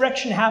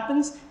resurrection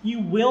happens, you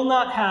will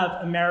not have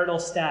a marital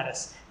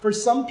status. For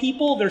some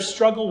people, their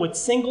struggle with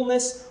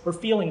singleness or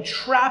feeling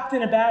trapped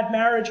in a bad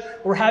marriage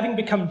or having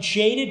become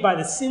jaded by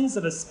the sins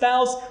of a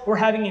spouse or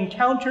having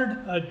encountered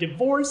a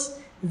divorce,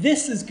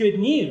 this is good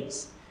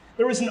news.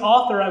 There was an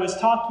author I was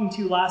talking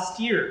to last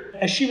year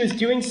as she was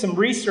doing some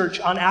research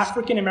on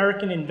African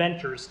American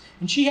inventors,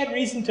 and she had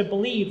reason to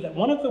believe that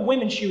one of the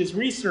women she was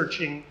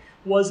researching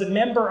was a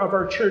member of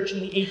our church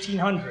in the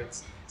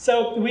 1800s.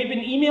 So we'd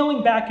been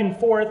emailing back and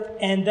forth,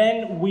 and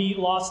then we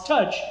lost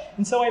touch.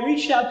 And so I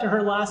reached out to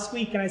her last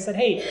week, and I said,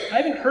 "Hey, I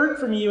haven't heard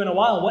from you in a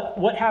while.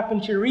 What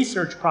happened to your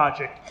research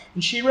project?"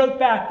 And she wrote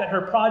back that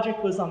her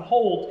project was on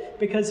hold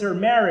because her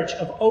marriage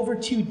of over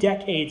 2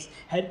 decades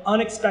had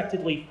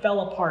unexpectedly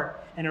fell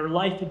apart, and her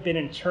life had been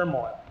in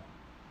turmoil.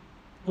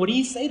 What do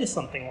you say to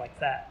something like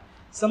that?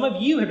 Some of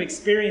you have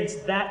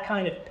experienced that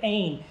kind of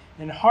pain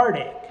and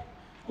heartache.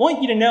 I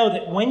want you to know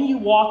that when you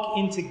walk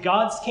into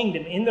God's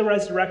kingdom in the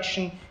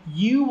resurrection,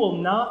 you will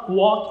not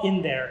walk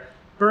in there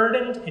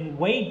burdened and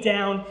weighed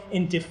down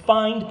and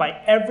defined by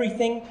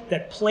everything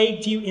that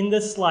plagued you in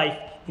this life,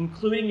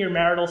 including your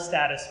marital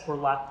status or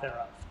lack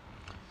thereof.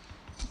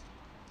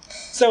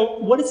 So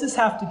what does this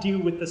have to do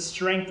with the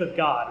strength of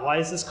God? Why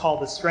is this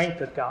called the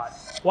strength of God?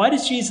 Why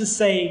does Jesus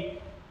say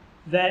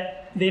that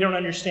they don't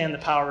understand the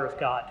power of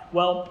God?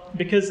 Well,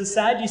 because the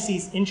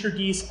Sadducees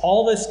introduce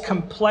all this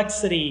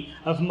complexity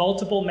of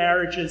multiple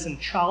marriages and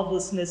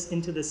childlessness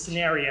into the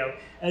scenario,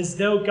 as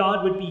though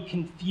God would be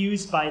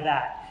confused by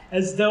that,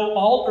 as though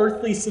all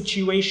earthly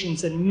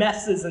situations and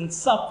messes and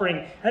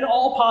suffering and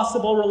all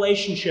possible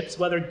relationships,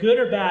 whether good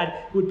or bad,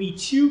 would be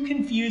too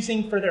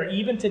confusing for there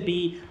even to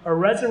be a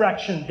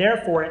resurrection,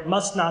 therefore it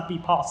must not be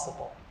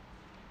possible.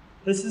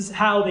 This is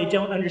how they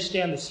don't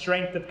understand the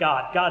strength of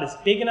God. God is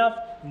big enough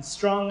and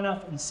strong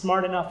enough and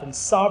smart enough and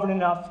sovereign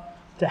enough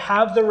to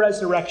have the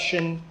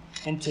resurrection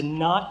and to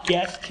not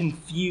get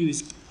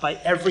confused by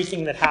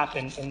everything that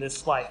happened in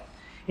this life.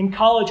 In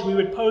college, we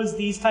would pose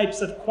these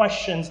types of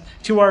questions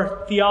to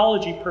our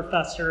theology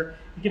professor.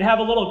 You could have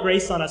a little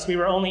grace on us. We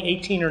were only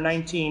 18 or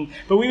 19.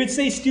 But we would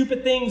say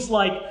stupid things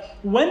like,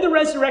 when the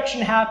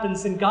resurrection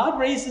happens and God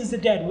raises the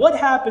dead, what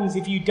happens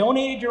if you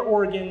donated your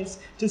organs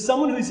to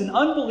someone who's an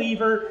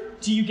unbeliever?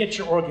 Do you get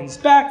your organs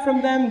back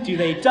from them? Do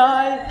they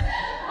die?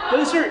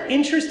 Those are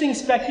interesting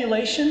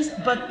speculations,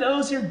 but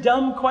those are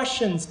dumb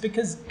questions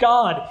because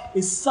God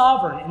is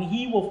sovereign and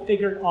he will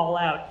figure it all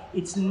out.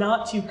 It's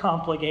not too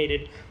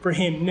complicated for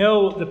him.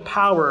 Know the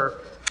power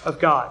of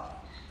God.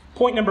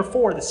 Point number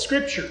 4, the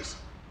scriptures.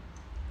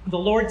 The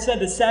Lord said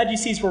the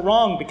Sadducees were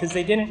wrong because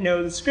they didn't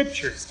know the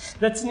scriptures.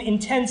 That's an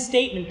intense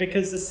statement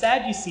because the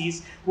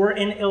Sadducees were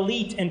an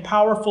elite and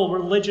powerful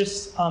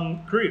religious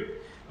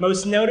group,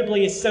 most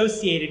notably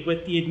associated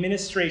with the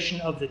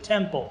administration of the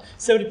temple.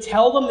 So to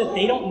tell them that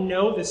they don't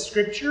know the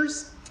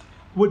scriptures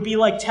would be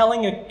like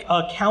telling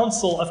a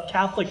council of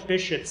Catholic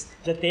bishops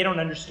that they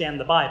don't understand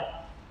the Bible.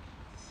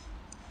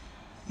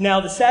 Now,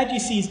 the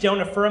Sadducees don't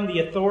affirm the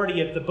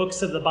authority of the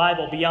books of the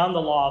Bible beyond the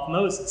law of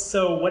Moses.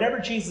 So whatever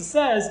Jesus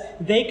says,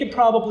 they could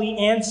probably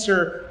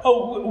answer,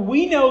 oh,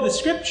 we know the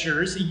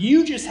scriptures.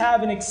 You just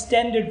have an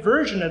extended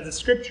version of the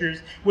scriptures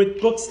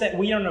with books that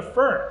we don't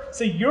affirm.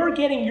 So you're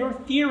getting your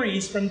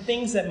theories from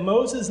things that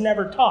Moses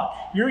never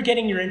taught. You're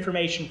getting your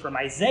information from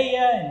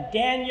Isaiah and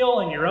Daniel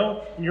and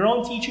your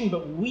own teaching,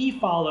 but we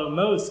follow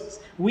Moses.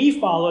 We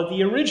follow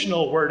the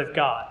original word of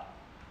God.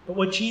 But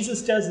what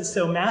Jesus does is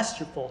so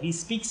masterful. He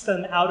speaks to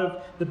them out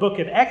of the book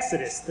of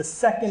Exodus, the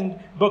second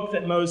book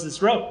that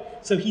Moses wrote.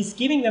 So he's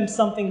giving them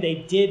something they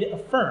did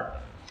affirm.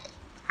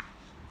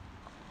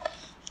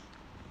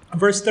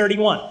 Verse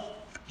 31,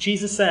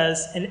 Jesus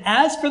says, "And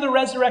as for the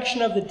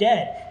resurrection of the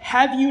dead,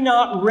 have you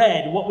not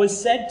read what was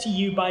said to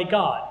you by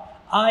God?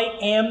 I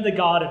am the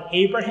God of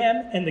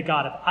Abraham and the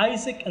God of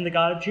Isaac and the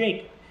God of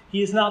Jacob.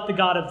 He is not the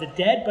God of the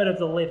dead, but of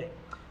the living."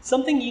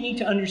 Something you need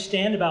to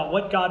understand about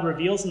what God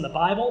reveals in the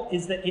Bible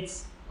is that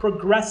it's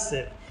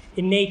progressive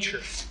in nature.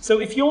 So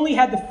if you only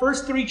had the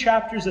first 3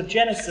 chapters of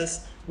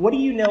Genesis, what do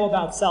you know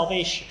about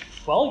salvation?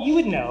 Well, you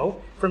would know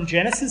from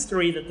Genesis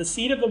 3 that the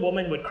seed of the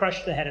woman would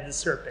crush the head of the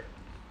serpent.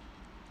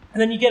 And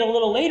then you get a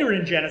little later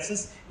in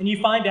Genesis, and you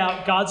find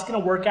out God's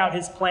going to work out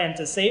his plan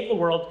to save the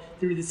world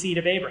through the seed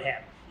of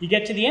Abraham. You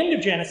get to the end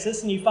of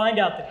Genesis, and you find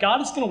out that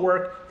God is going to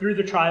work through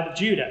the tribe of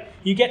Judah.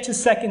 You get to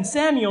 2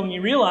 Samuel, and you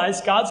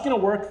realize God's going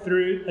to work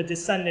through a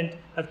descendant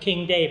of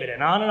King David,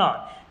 and on and on.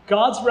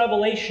 God's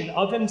revelation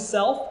of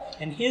himself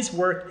and his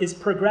work is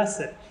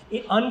progressive.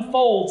 It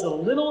unfolds a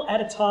little at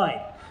a time.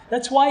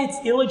 That's why it's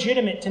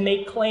illegitimate to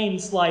make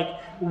claims like,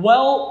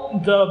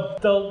 well,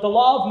 the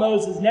law of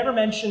Moses never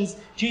mentions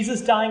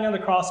Jesus dying on the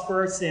cross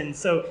for our sins,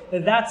 so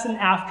that's an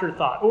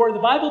afterthought. Or the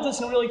Bible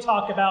doesn't really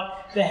talk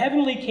about the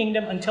heavenly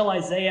kingdom until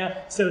Isaiah,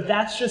 so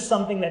that's just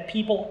something that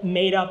people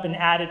made up and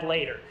added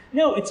later.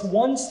 No, it's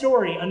one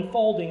story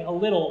unfolding a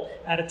little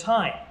at a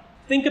time.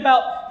 Think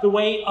about the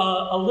way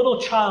a little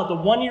child, a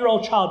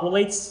 1-year-old child,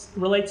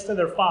 relates to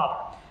their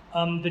father.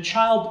 The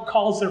child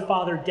calls their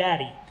father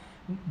daddy.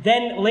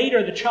 Then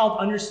later, the child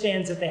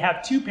understands that they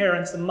have 2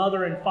 parents, a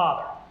mother and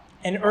father.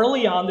 And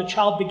early on, the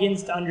child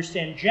begins to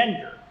understand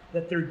gender,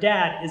 that their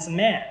dad is a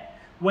man.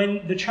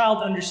 When the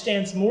child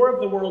understands more of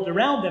the world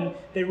around them,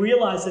 they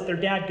realize that their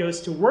dad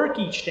goes to work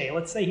each day.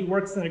 Let's say he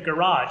works in a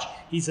garage.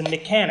 He's a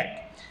mechanic.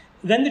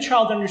 Then the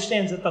child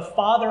understands that the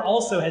father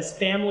also has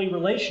family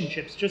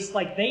relationships, just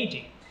like they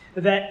do.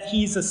 That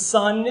he's a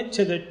son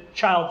to the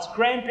child's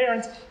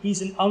grandparents,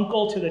 he's an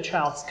uncle to the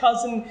child's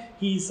cousin,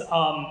 he's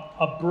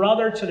a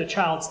brother to the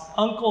child's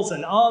uncles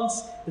and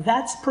aunts.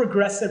 That's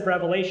progressive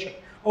revelation.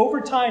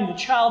 Over time, the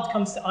child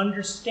comes to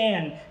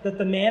understand that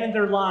the man in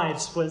their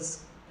lives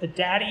was a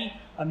daddy,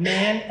 a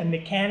man, a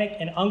mechanic,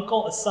 an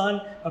uncle, a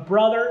son, a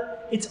brother.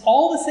 It's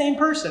all the same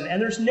person,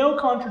 and there's no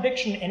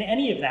contradiction in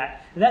any of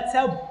that. That's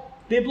how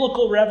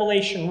biblical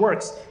revelation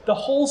works. The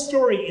whole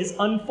story is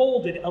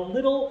unfolded a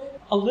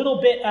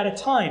little bit at a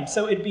time.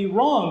 So it'd be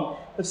wrong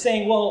of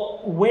saying,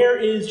 well, where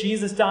is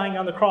Jesus dying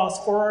on the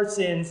cross for our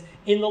sins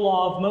in the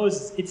law of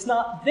Moses? It's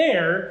not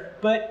there,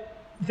 but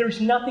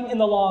there's nothing in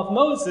the law of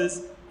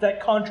Moses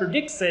that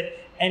contradicts it.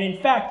 And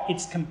in fact,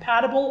 it's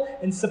compatible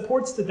and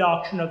supports the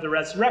doctrine of the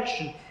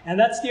resurrection. And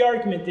that's the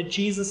argument that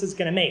Jesus is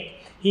going to make.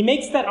 He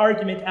makes that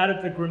argument out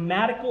of the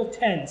grammatical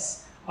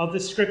tense of the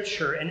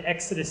scripture in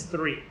Exodus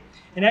 3.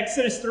 In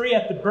Exodus 3,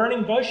 at the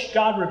burning bush,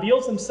 God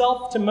reveals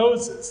himself to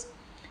Moses.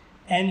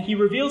 And he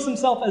reveals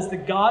himself as the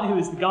God who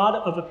is the God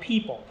of a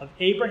people, of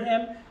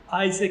Abraham,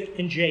 Isaac,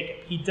 and Jacob.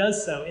 He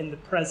does so in the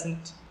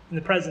present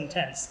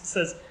tense. It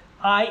says,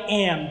 I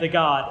am the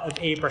God of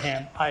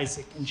Abraham,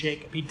 Isaac, and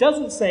Jacob. He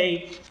doesn't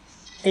say,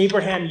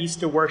 Abraham used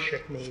to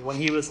worship me when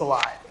he was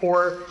alive,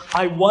 or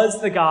I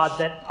was the God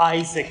that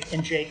Isaac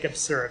and Jacob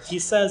served. He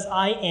says,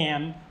 I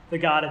am the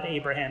God of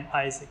Abraham,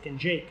 Isaac, and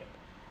Jacob.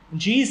 And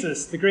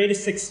Jesus, the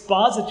greatest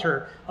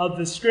expositor of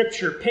the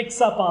scripture, picks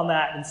up on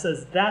that and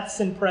says,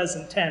 that's in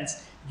present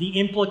tense. The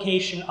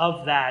implication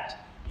of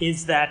that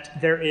is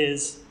that there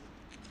is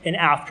an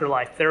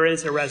afterlife. There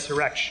is a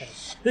resurrection.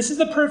 This is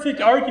the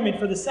perfect argument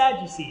for the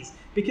Sadducees,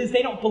 because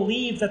they don't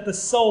believe that the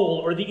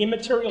soul or the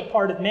immaterial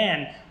part of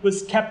man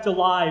was kept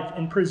alive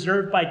and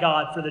preserved by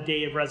God for the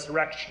day of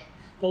resurrection.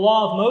 The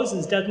law of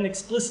Moses doesn't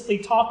explicitly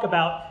talk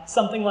about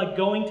something like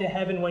going to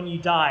heaven when you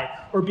die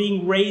or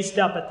being raised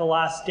up at the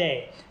last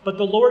day. But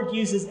the Lord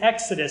uses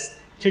Exodus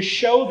to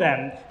show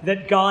them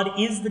that God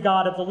is the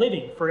God of the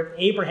living. For if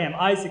Abraham,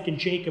 Isaac, and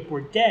Jacob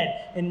were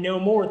dead and no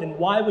more, then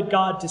why would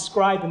God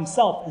describe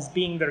himself as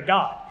being their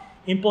God?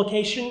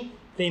 Implication,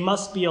 they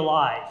must be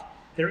alive.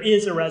 There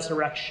is a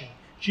resurrection.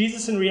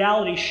 Jesus in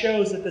reality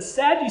shows that the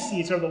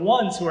Sadducees are the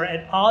ones who are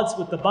at odds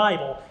with the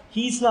Bible.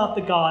 He's not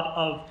the God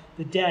of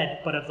the dead,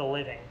 but of the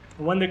living.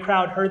 And when the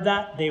crowd heard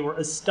that, they were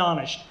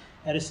astonished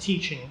at his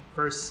teaching.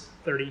 Verse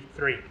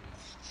 33.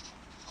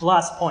 The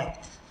last point,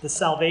 the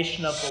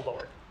salvation of the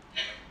Lord.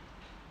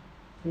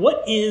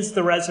 What is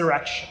the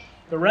resurrection?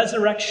 The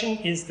resurrection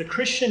is the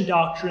Christian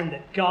doctrine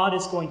that God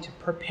is going to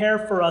prepare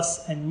for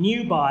us a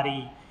new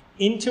body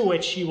into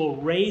which he will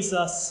raise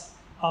us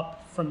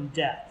up from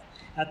death.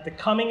 At the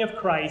coming of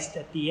Christ,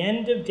 at the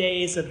end of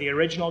days of the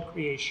original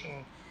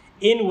creation,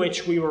 in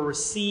which we will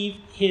receive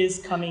his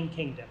coming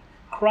kingdom.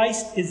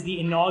 Christ is the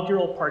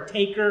inaugural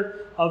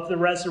partaker of the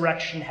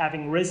resurrection,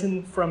 having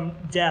risen from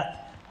death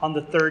on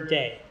the third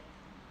day.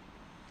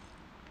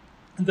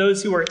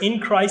 Those who are in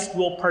Christ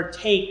will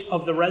partake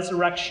of the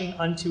resurrection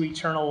unto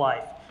eternal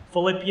life.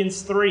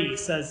 Philippians 3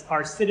 says,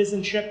 our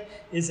citizenship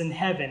is in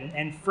heaven,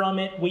 and from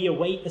it we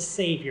await a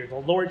Savior, the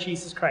Lord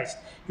Jesus Christ,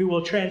 who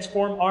will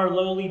transform our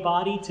lowly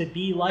body to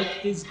be like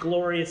his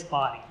glorious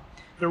body.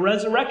 The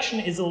resurrection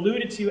is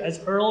alluded to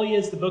as early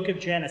as the book of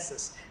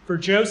Genesis, for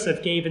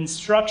Joseph gave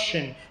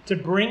instruction to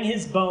bring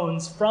his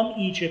bones from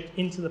Egypt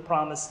into the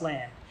promised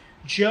land.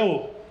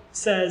 Job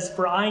says,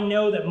 for I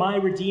know that my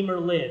Redeemer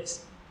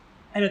lives,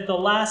 and at the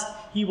last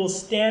he will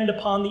stand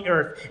upon the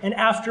earth. And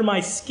after my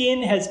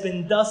skin has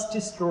been thus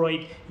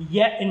destroyed,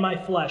 yet in my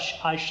flesh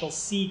I shall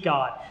see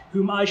God,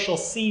 whom I shall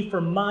see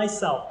for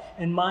myself,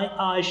 and my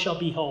eyes shall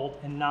behold,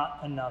 and not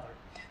another.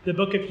 The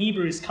book of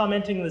Hebrews,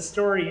 commenting on the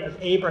story of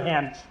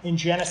Abraham in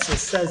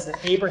Genesis, says that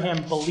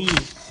Abraham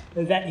believed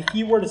that if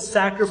he were to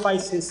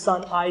sacrifice his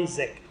son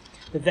Isaac,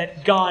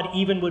 that God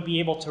even would be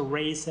able to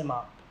raise him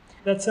up.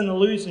 That's an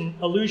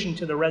allusion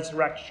to the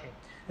resurrection.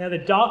 Now, the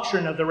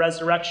doctrine of the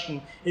resurrection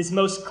is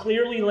most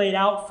clearly laid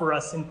out for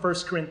us in 1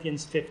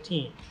 Corinthians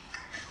 15.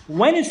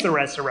 When is the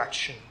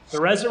resurrection? The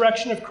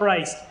resurrection of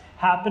Christ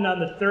happened on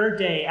the third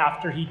day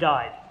after he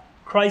died.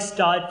 Christ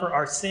died for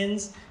our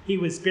sins. He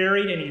was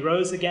buried and he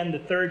rose again the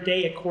third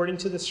day according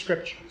to the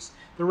scriptures.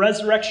 The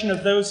resurrection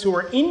of those who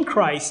are in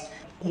Christ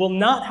will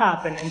not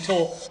happen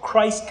until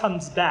Christ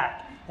comes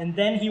back. And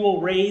then he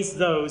will raise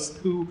those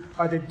who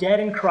are the dead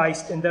in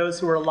Christ and those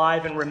who are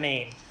alive and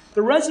remain.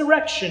 The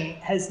resurrection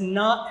has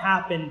not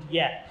happened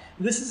yet.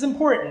 This is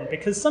important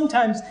because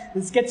sometimes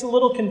this gets a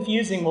little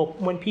confusing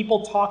when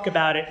people talk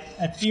about it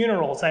at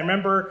funerals. I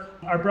remember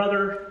our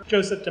brother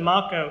Joseph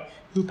D'Amaco,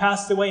 who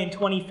passed away in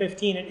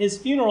 2015. At his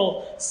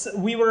funeral,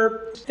 we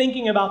were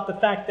thinking about the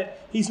fact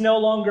that he's no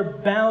longer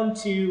bound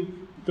to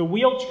the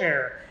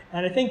wheelchair.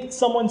 And I think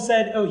someone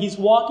said, oh, he's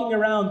walking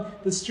around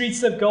the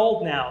streets of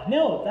gold now.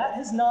 No, that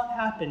has not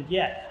happened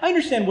yet. I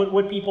understand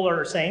what people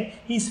are saying.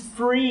 He's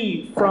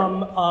free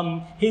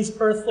from his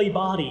earthly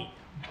body.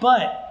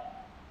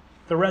 But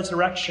the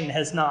resurrection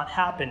has not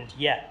happened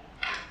yet.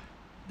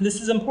 This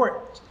is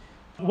important.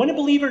 When a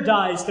believer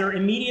dies, they're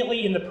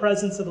immediately in the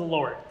presence of the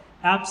Lord.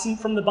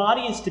 Absent from the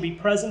body is to be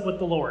present with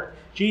the Lord.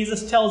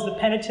 Jesus tells the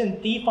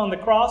penitent thief on the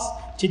cross,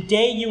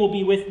 today you will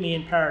be with me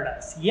in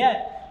paradise.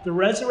 Yet, the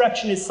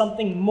resurrection is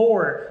something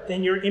more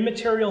than your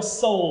immaterial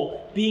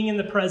soul being in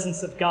the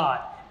presence of God,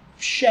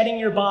 shedding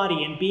your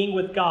body and being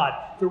with God.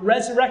 The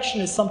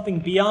resurrection is something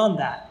beyond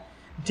that.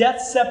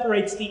 Death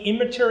separates the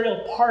immaterial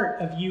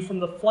part of you from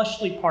the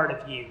fleshly part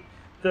of you.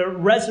 The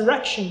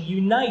resurrection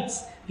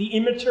unites the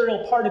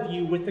immaterial part of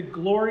you with the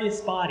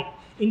glorious body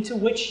into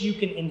which you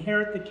can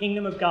inherit the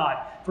kingdom of God.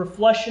 For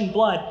flesh and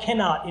blood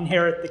cannot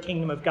inherit the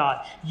kingdom of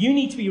God. You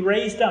need to be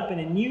raised up in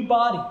a new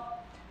body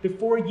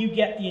before you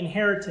get the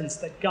inheritance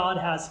that God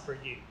has for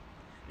you.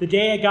 The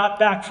day I got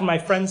back from my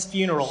friend's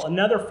funeral,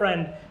 another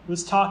friend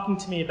was talking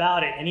to me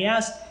about it, and he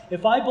asked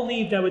if I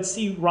believed I would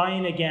see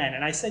Ryan again.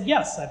 And I said,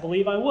 yes, I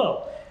believe I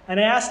will. And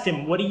I asked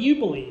him, what do you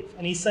believe?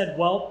 And he said,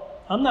 well,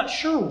 I'm not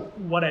sure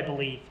what I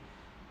believe.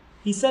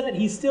 He said that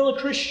he's still a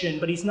Christian,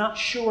 but he's not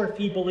sure if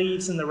he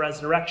believes in the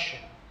resurrection.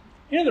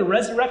 You know, the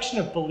resurrection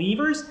of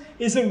believers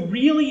is a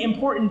really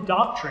important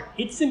doctrine.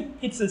 It's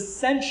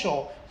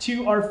essential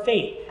to our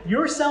faith.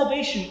 Your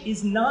salvation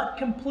is not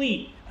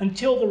complete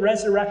until the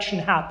resurrection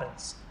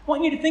happens. I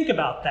want you to think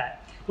about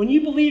that. When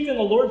you believed in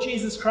the Lord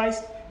Jesus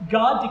Christ,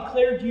 God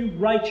declared you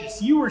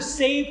righteous. You were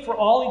saved for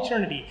all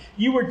eternity.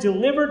 You were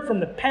delivered from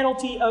the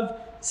penalty of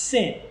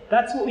sin.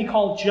 That's what we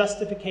call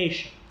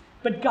justification.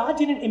 But God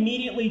didn't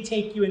immediately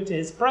take you into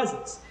his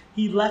presence.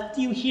 He left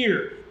you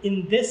here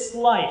in this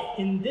life,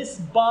 in this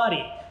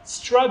body,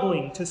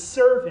 struggling to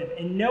serve him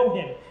and know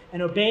him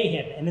and obey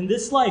him. And in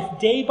this life,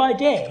 day by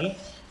day,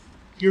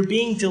 you're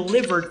being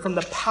delivered from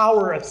the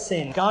power of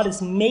sin. God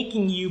is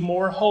making you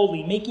more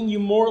holy, making you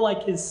more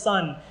like his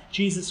Son,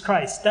 Jesus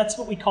Christ. That's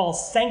what we call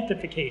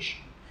sanctification.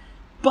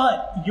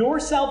 But your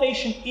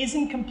salvation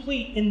isn't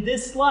complete in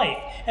this life,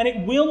 and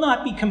it will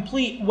not be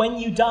complete when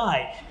you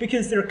die,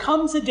 because there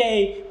comes a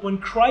day when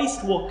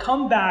Christ will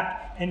come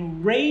back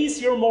and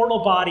raise your mortal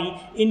body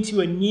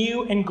into a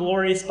new and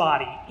glorious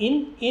body,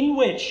 in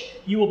which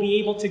you will be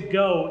able to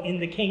go in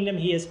the kingdom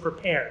he has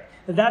prepared.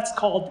 That's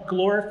called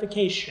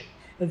glorification.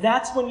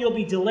 That's when you'll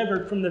be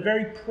delivered from the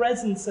very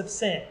presence of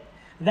sin.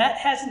 That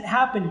hasn't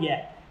happened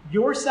yet.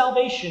 Your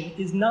salvation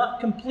is not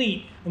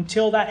complete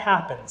until that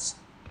happens.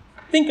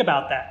 Think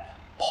about that.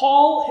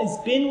 Paul has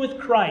been with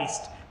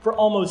Christ for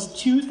almost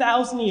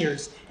 2,000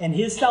 years, and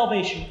his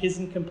salvation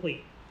isn't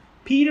complete.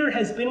 Peter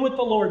has been with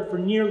the Lord for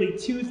nearly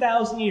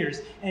 2,000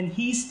 years, and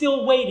he's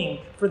still waiting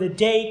for the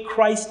day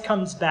Christ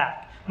comes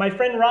back. My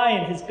friend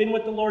Ryan has been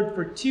with the Lord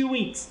for 2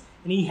 weeks,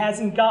 and he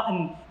hasn't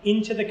gotten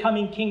into the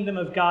coming kingdom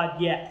of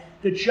God yet.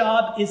 The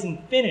job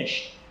isn't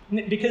finished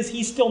because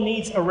he still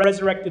needs a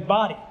resurrected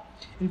body.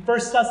 In 1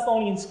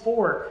 Thessalonians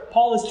 4,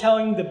 Paul is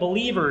telling the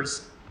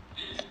believers,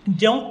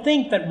 don't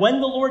think that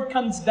when the Lord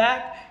comes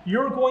back,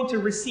 you're going to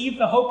receive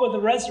the hope of the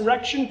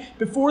resurrection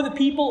before the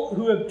people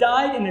who have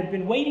died and have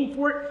been waiting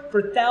for it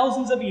for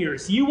thousands of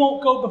years. You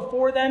won't go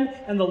before them,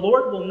 and the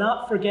Lord will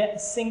not forget a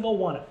single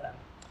one of them.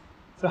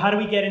 So how do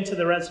we get into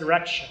the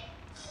resurrection?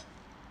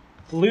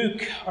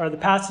 Luke, or the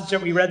passage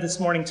that we read this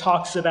morning,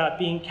 talks about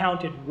being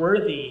counted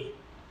worthy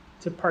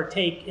to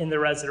partake in the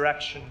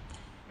resurrection.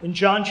 In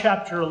John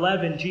chapter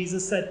 11, he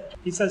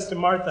says to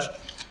Martha,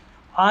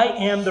 I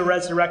am the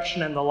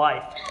resurrection and the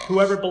life.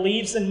 Whoever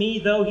believes in me,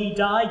 though he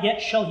die,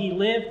 yet shall he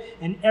live,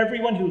 and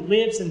everyone who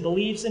lives and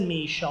believes in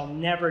me shall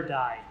never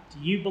die. Do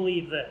you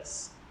believe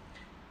this?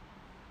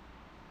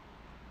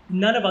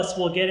 None of us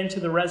will get into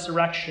the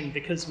resurrection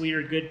because we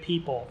are good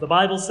people. The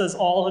Bible says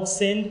all have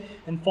sinned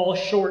and fall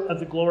short of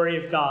the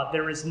glory of God.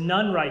 There is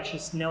none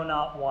righteous, no,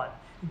 not one.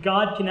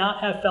 God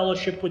cannot have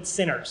fellowship with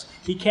sinners.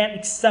 He can't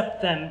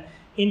accept them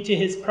into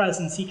his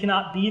presence. He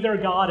cannot be their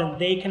God, and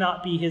they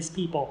cannot be his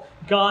people.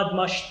 God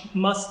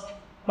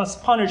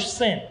must punish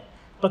sin.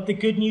 But the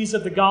good news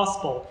of the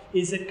gospel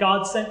is that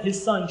God sent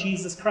his Son,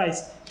 Jesus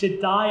Christ, to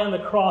die on the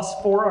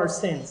cross for our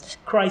sins.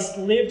 Christ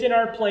lived in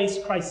our place.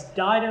 Christ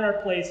died in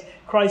our place.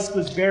 Christ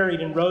was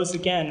buried and rose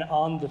again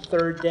on the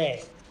third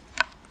day.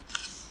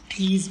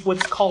 He's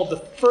what's called the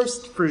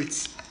first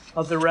fruits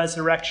of the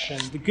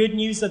resurrection. The good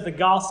news of the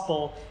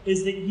gospel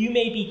is that you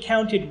may be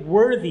counted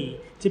worthy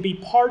to be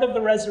part of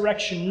the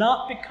resurrection,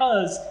 not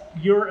because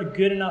you're a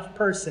good enough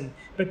person,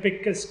 but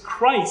because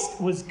Christ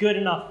was good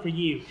enough for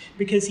you,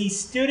 because he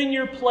stood in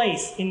your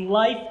place in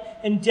life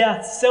and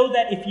death, so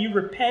that if you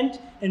repent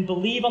and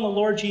believe on the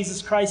Lord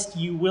Jesus Christ,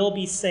 you will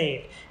be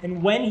saved.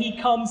 And when he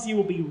comes, you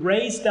will be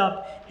raised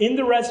up in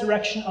the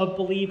resurrection of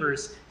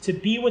believers to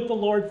be with the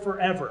Lord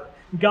forever.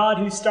 God,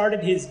 who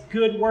started his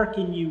good work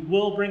in you,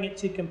 will bring it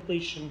to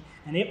completion,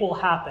 and it will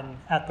happen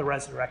at the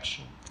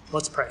resurrection.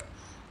 Let's pray.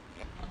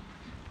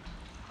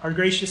 Our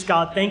gracious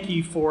God, thank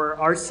you for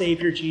our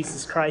Savior,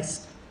 Jesus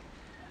Christ,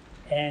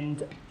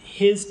 and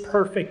his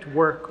perfect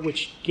work,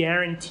 which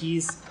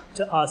guarantees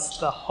to us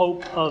the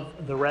hope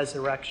of the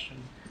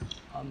resurrection.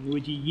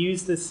 Would you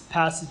use this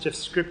passage of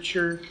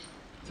Scripture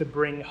to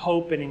bring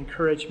hope and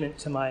encouragement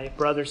to my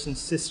brothers and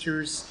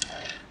sisters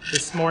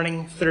this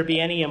morning? If there be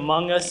any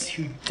among us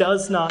who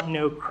does not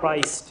know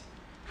Christ,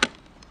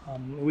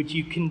 would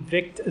you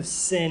convict of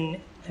sin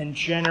and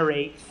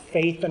generate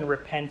faith and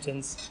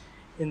repentance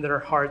in their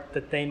heart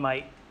that they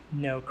might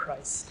know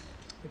Christ?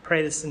 We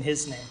pray this in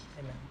his name.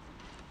 Amen.